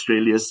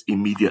Australia's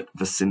immediate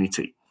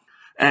vicinity.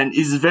 And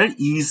it's very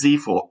easy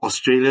for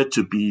Australia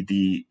to be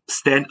the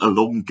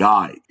standalone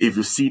guy if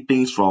you see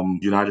things from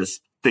the United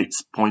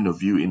States' point of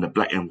view, in the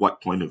black and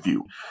white point of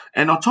view.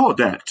 And on top of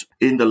that,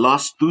 in the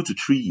last 2 to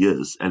 3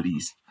 years at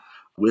least,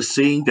 we're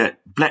seeing that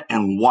black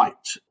and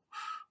white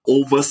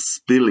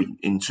overspilling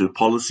into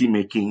policy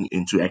making,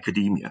 into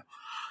academia.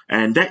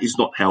 And that is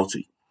not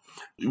healthy.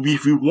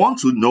 If we want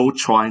to know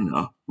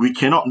China, we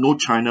cannot know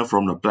China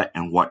from the black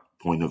and white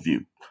point of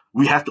view.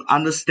 We have to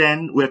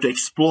understand, we have to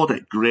explore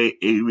that gray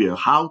area,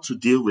 how to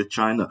deal with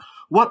China.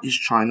 What is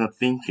China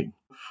thinking?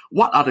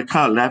 What are the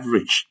kind of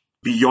leverage,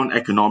 beyond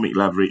economic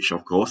leverage,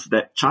 of course,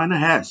 that China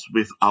has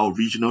with our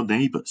regional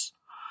neighbors?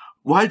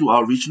 Why do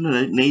our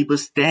regional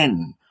neighbors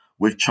stand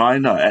with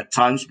China at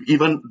times,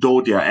 even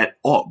though they are at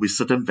odds with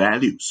certain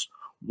values?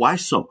 Why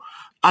so?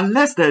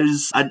 Unless there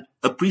is an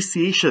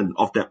appreciation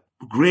of that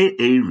gray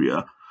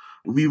area,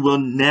 we will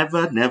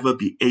never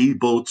be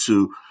able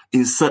to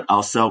insert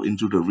ourselves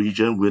into the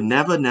region. We'll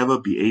never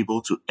be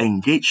able to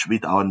engage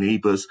with our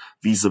neighbors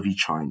vis-a-vis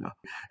China.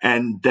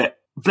 And that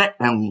black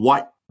and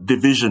white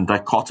division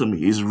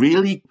dichotomy is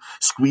really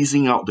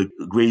squeezing out the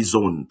gray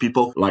zone.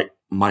 People like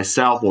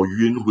myself or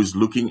Yun, who is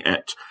looking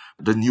at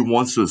the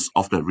nuances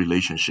of that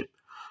relationship.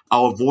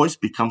 Our voice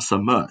becomes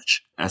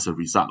submerged as a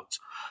result.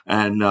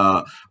 And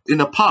in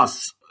the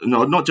past,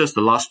 not just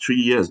the last 3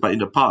 years, but in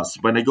the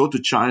past, when I go to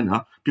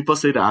China, people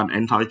say that I'm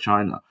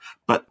anti-China.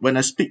 But when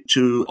I speak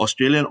to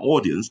Australian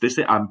audience, they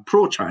say I'm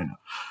pro-China.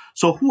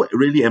 So who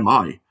really am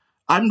I?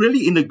 I'm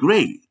really in the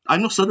gray. I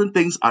know certain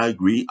things I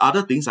agree,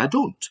 other things I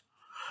don't.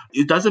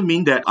 It doesn't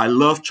mean that I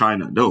love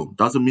China. No,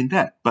 doesn't mean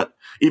that. But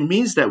it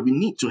means that we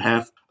need to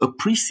have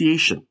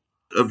appreciation,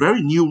 a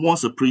very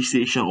nuanced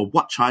appreciation of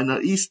what China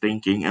is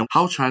thinking and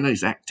how China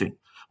is acting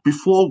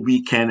before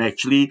we can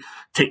actually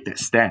take that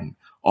stand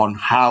on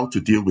how to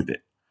deal with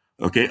it.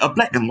 Okay, a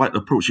black and white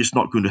approach is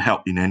not going to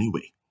help in any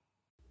way.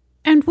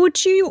 And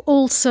would you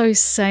also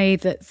say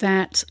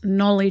that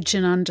knowledge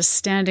and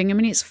understanding, I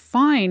mean, it's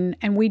fine,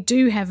 and we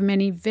do have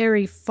many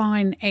very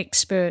fine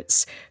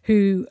experts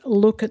who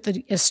look at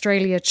the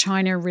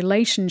Australia-China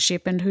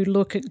relationship and who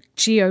look at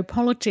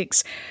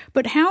geopolitics,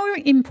 but how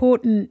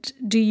important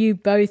do you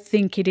both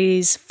think it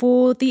is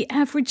for the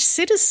average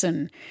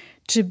citizen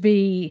to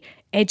be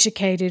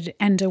educated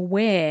and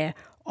aware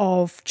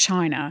of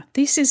China?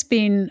 This has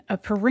been a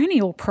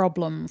perennial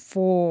problem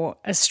for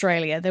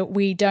Australia, that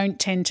we don't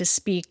tend to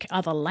speak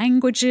other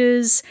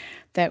languages,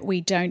 that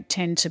we don't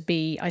tend to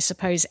be, I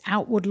suppose,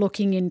 outward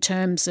looking in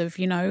terms of,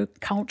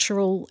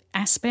 cultural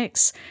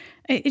aspects.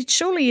 It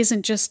surely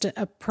isn't just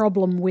a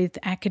problem with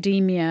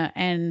academia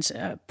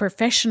and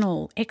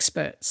professional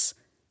experts.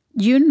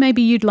 Yun,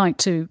 maybe you'd like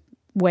to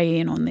weigh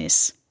in on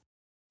this.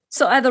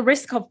 So at the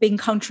risk of being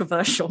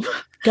controversial,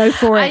 go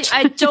for it.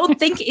 I don't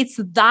think it's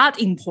that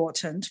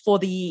important for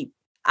the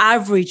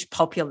average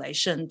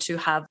population to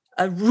have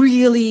a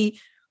really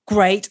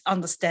great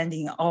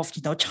understanding of,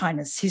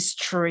 China's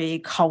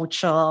history,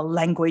 culture,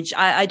 language.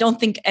 I don't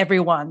think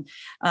everyone,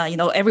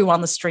 everyone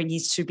on the street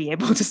needs to be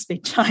able to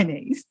speak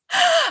Chinese.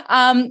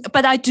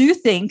 But I do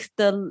think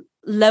the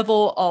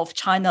level of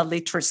China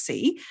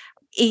literacy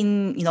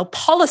in,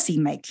 policy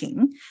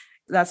making,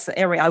 that's the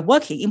area I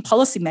work in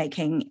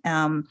policymaking,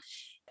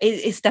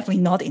 it's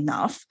definitely not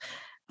enough.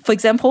 For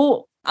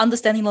example,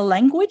 understanding the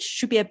language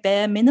should be a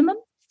bare minimum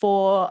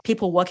for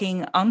people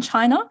working on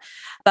China,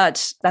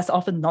 but that's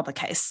often not the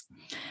case.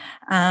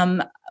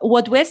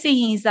 What we're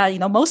seeing is that,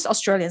 most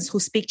Australians who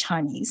speak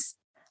Chinese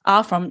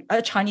are from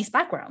a Chinese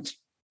background,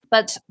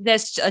 but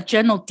there's a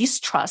general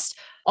distrust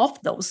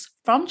of those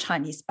from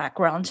Chinese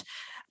background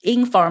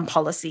in foreign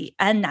policy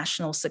and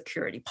national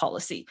security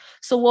policy.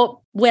 So what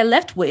we're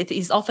left with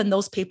is often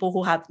those people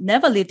who have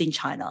never lived in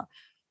China,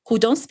 who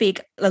don't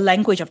speak the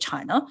language of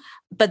China,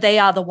 but they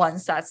are the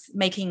ones that's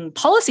making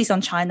policies on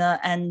China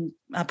and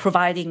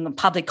providing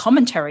public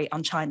commentary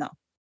on China.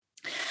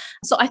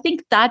 So I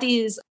think that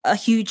is a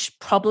huge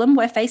problem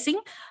we're facing.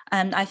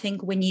 And I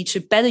think we need to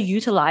better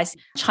utilize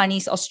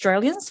Chinese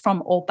Australians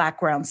from all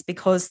backgrounds,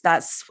 because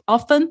that's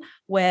often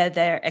where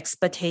their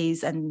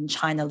expertise and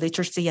China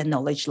literacy and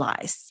knowledge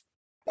lies.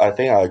 I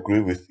think I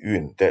agree with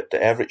Yun that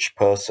the average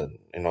person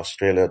in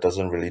Australia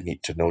doesn't really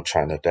need to know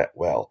China that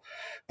well.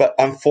 But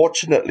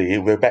unfortunately,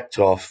 we're back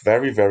to our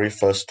very, very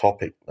first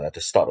topic at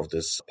the start of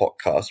this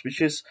podcast,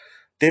 which is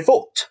they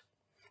vote,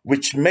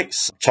 which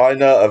makes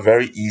China a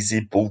very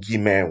easy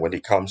boogeyman when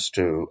it comes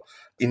to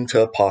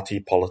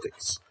inter-party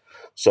politics.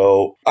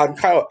 So I'm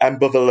kind of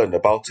ambivalent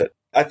about it.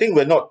 I think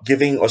we're not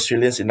giving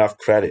Australians enough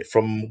credit.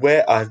 From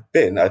where I've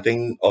been, I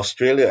think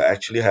Australia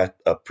actually had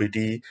a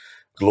pretty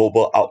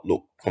global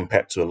outlook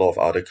compared to a lot of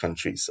other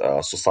countries,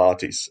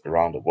 societies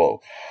around the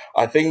world.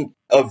 I think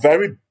a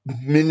very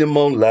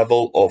minimal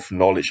level of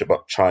knowledge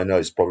about China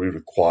is probably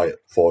required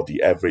for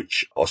the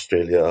average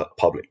Australia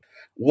public.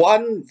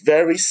 One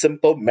very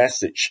simple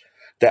message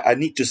that I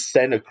need to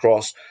send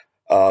across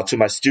to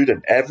my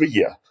student every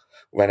year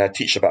when I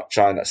teach about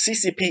China.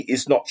 CCP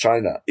is not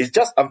China. It's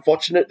just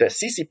unfortunate that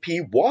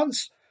CCP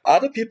wants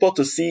other people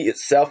to see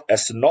itself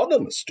as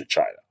synonymous to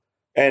China.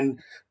 And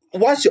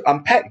once you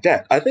unpack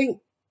that, I think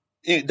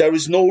there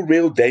is no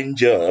real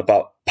danger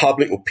about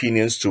public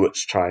opinions towards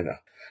China.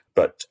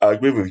 But I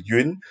agree with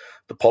Yun,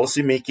 the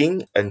policy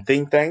making and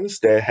think tanks,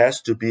 there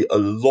has to be a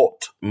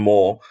lot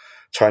more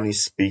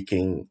Chinese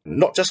speaking,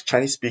 not just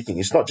Chinese speaking.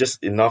 It's not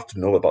just enough to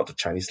know about the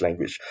Chinese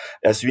language.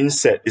 As Yun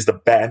said, it's the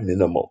bare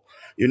minimum.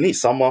 You need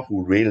someone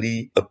who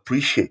really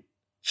appreciates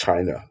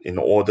China in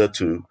order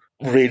to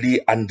really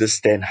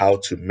understand how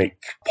to make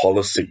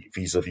policy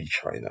vis-a-vis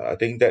China. I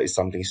think that is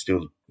something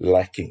still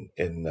lacking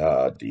in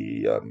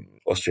the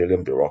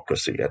Australian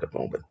bureaucracy at the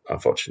moment,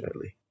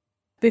 unfortunately.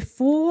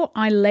 Before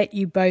I let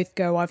you both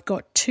go, I've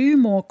got two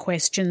more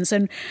questions,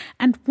 and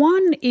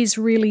one is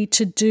really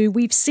to do,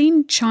 we've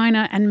seen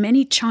China and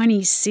many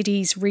Chinese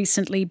cities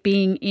recently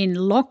being in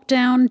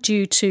lockdown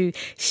due to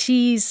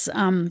Xi's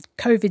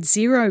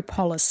COVID-0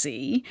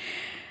 policy.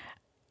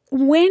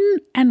 When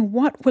and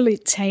what will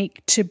it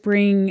take to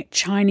bring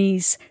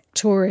Chinese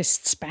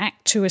tourists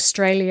back to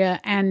Australia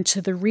and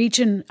to the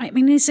region? I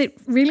mean, is it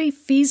really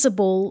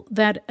feasible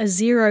that a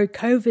zero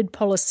COVID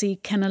policy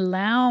can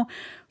allow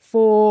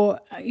for,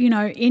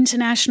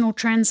 international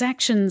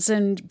transactions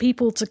and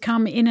people to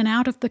come in and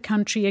out of the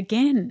country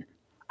again?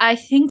 I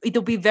think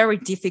it'll be very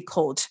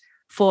difficult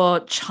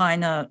for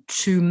China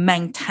to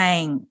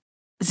maintain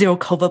zero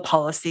COVID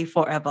policy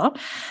forever,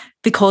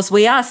 because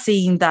we are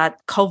seeing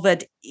that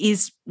COVID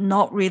is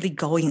not really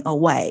going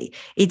away.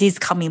 It is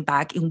coming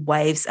back in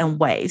waves and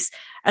waves.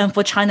 And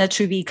for China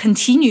to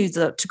continue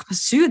to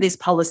pursue this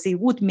policy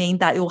would mean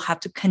that it will have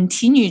to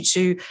continue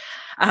to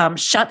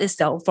shut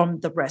itself from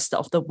the rest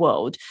of the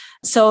world.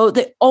 So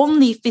the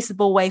only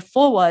feasible way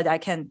forward I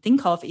can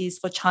think of is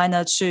for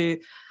China to,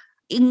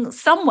 in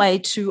some way,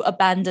 to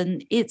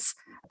abandon its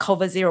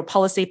COVID-0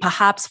 policy,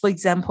 perhaps, for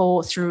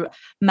example, through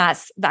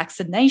mass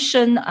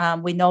vaccination.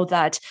 We know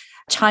that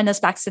China's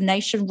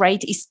vaccination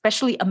rate,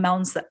 especially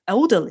amongst the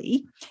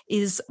elderly,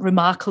 is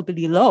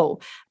remarkably low.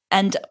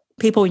 And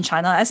people in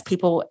China, as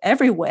people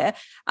everywhere,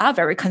 are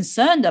very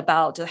concerned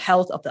about the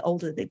health of the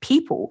elderly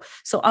people.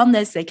 So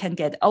unless they can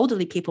get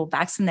elderly people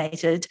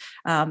vaccinated,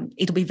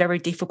 it'll be very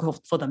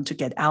difficult for them to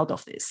get out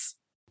of this.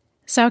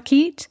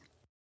 Saokit?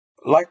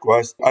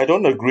 Likewise, I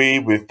don't agree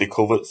with the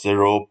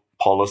COVID-0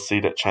 policy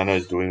that China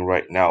is doing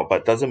right now,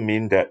 but doesn't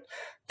mean that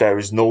there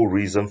is no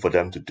reason for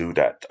them to do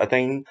that. I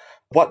think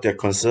what their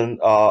concern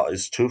are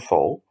is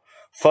twofold.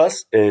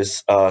 First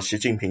is Xi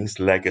Jinping's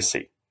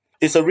legacy.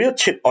 It's a real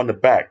chip on the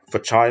back for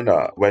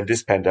China when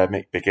this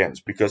pandemic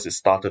begins, because it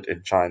started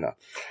in China.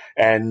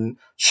 And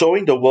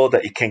showing the world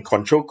that it can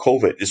control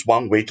COVID is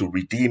one way to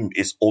redeem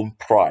its own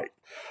pride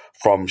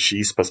from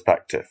Xi's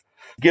perspective.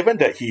 Given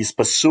that he is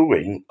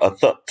pursuing a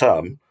third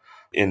term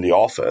in the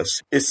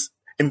office, it's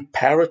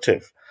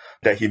imperative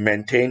that he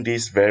maintain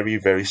this very,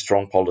 very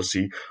strong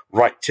policy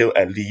right till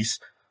at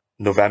least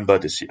November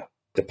this year,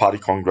 the Party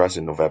Congress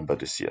in November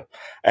this year.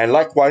 And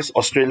likewise,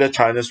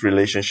 Australia-China's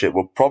relationship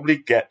will probably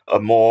get a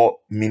more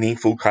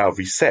meaningful kind of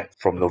reset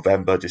from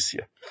November this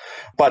year.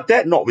 But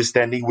that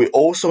notwithstanding, we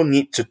also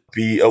need to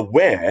be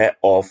aware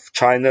of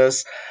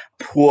China's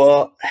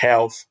poor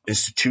health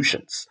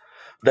institutions.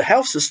 The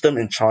health system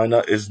in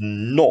China is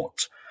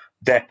not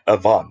that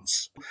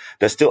advanced.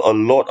 There's still a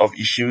lot of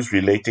issues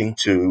relating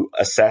to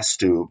access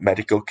to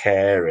medical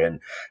care and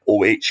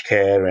OH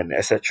care and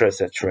et cetera, et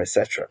cetera, et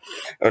cetera.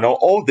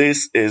 All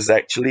this is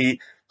actually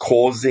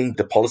causing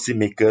the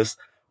policymakers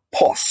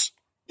pause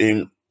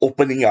in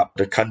opening up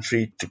the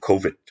country to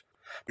COVID.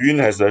 Yun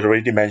has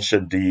already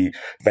mentioned the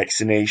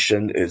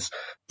vaccination is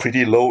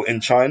pretty low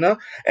in China.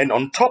 And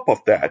on top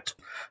of that,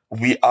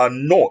 we are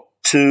not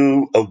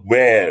too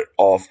aware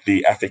of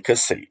the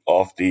efficacy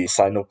of the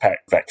Sinovac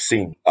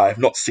vaccine. I have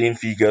not seen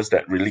figures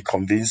that really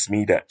convince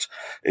me that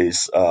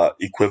is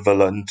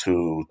equivalent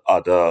to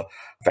other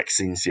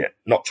vaccines yet.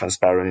 Not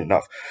transparent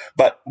enough.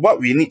 But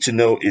what we need to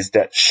know is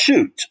that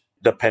should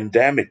the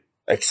pandemic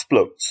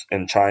explode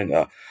in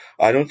China,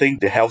 I don't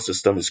think the health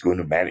system is going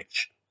to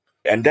manage.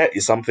 And that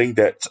is something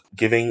that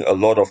giving a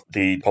lot of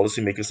the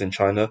policymakers in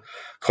China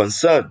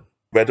concern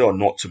whether or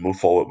not to move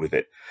forward with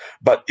it.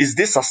 But is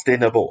this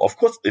sustainable? Of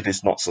course, it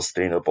is not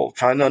sustainable.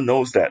 China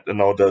knows that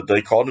the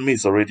economy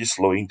is already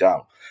slowing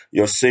down.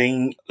 You're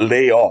seeing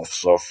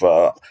layoffs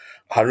of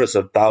hundreds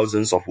of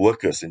thousands of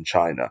workers in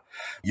China.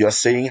 You're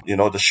seeing,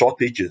 the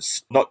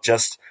shortages, not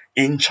just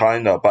in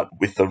China, but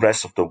with the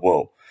rest of the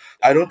world.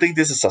 I don't think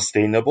this is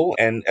sustainable.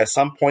 And at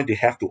some point, they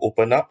have to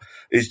open up.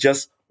 It's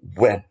just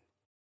when.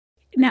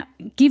 Now,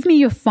 give me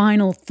your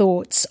final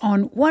thoughts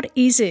on what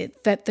is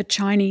it that the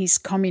Chinese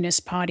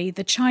Communist Party,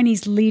 the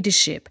Chinese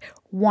leadership,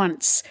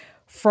 wants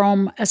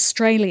from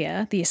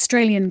Australia, the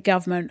Australian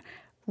government,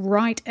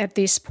 right at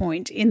this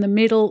point in the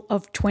middle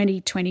of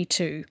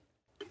 2022?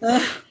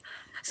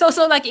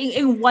 So like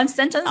in one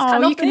sentence?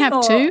 Oh, you can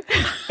have two.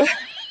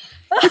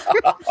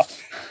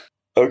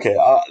 Okay,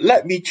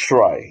 let me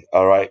try,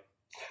 all right?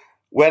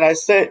 When I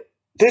said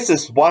this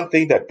is one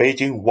thing that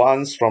Beijing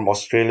wants from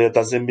Australia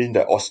doesn't mean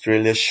that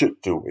Australia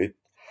should do it,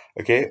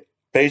 okay?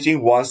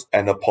 Beijing wants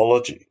an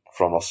apology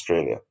from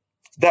Australia.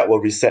 That will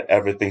reset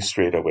everything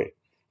straight away.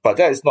 But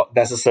that is not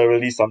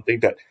necessarily something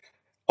that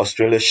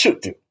Australia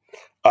should do.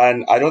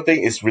 And I don't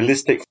think it's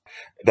realistic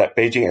that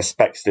Beijing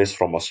expects this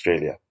from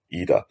Australia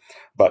either.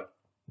 But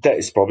that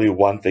is probably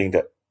one thing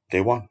that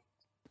they want.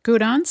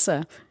 Good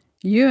answer.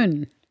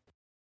 Yun.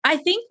 I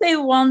think they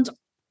want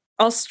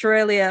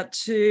Australia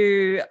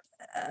to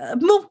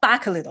move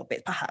back a little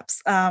bit,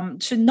 perhaps,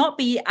 to not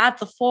be at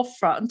the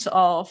forefront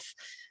of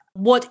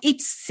what it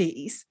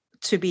sees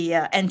to be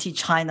an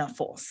anti-China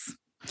force.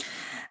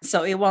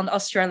 So it wants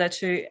Australia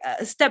to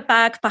step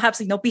back,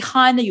 perhaps,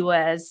 behind the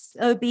US,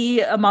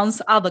 be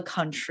amongst other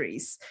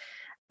countries.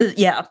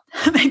 Yeah,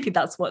 maybe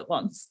that's what it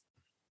wants.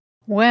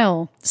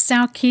 Well,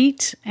 Sao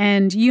Keat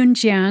and Yun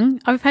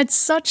Jiang, I've had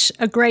such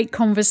a great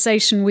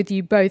conversation with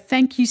you both.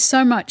 Thank you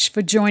so much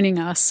for joining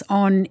us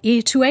on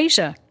Ear to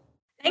Asia.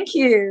 Thank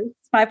you.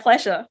 It's my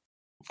pleasure.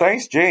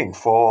 Thanks, Jane,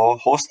 for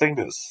hosting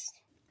this.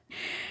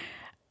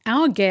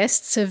 Our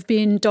guests have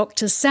been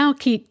Dr. Sao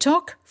Keat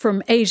Tok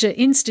from Asia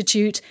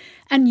Institute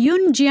and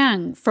Yun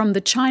Jiang from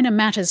the China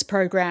Matters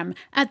program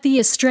at the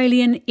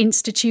Australian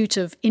Institute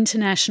of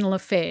International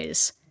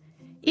Affairs.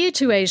 Ear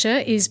to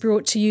Asia is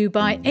brought to you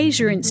by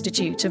Asia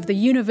Institute of the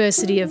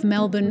University of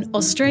Melbourne,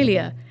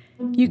 Australia.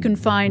 You can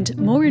find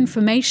more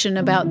information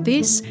about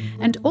this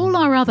and all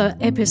our other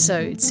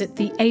episodes at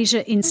the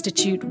Asia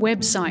Institute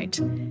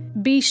website.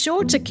 Be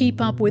sure to keep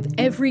up with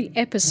every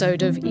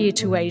episode of Ear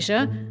to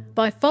Asia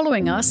by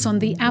following us on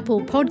the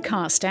Apple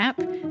Podcast app,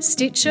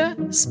 Stitcher,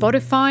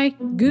 Spotify,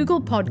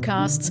 Google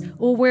Podcasts,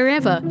 or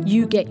wherever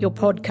you get your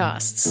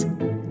podcasts.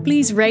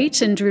 Please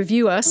rate and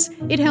review us.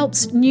 It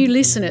helps new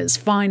listeners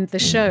find the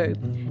show.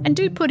 And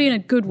do put in a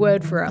good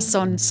word for us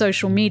on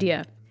social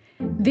media.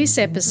 This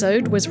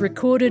episode was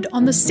recorded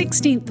on the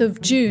 16th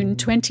of June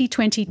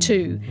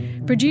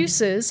 2022.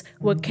 Producers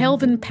were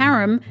Kelvin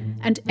Parham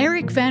and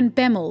Eric Van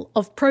Bemmel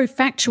of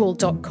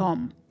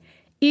Profactual.com.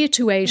 Ear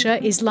to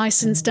Asia is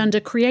licensed under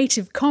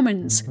Creative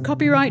Commons,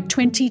 copyright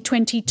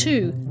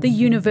 2022, the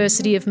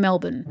University of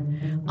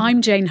Melbourne.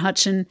 I'm Jane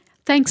Hutchin.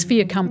 Thanks for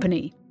your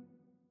company.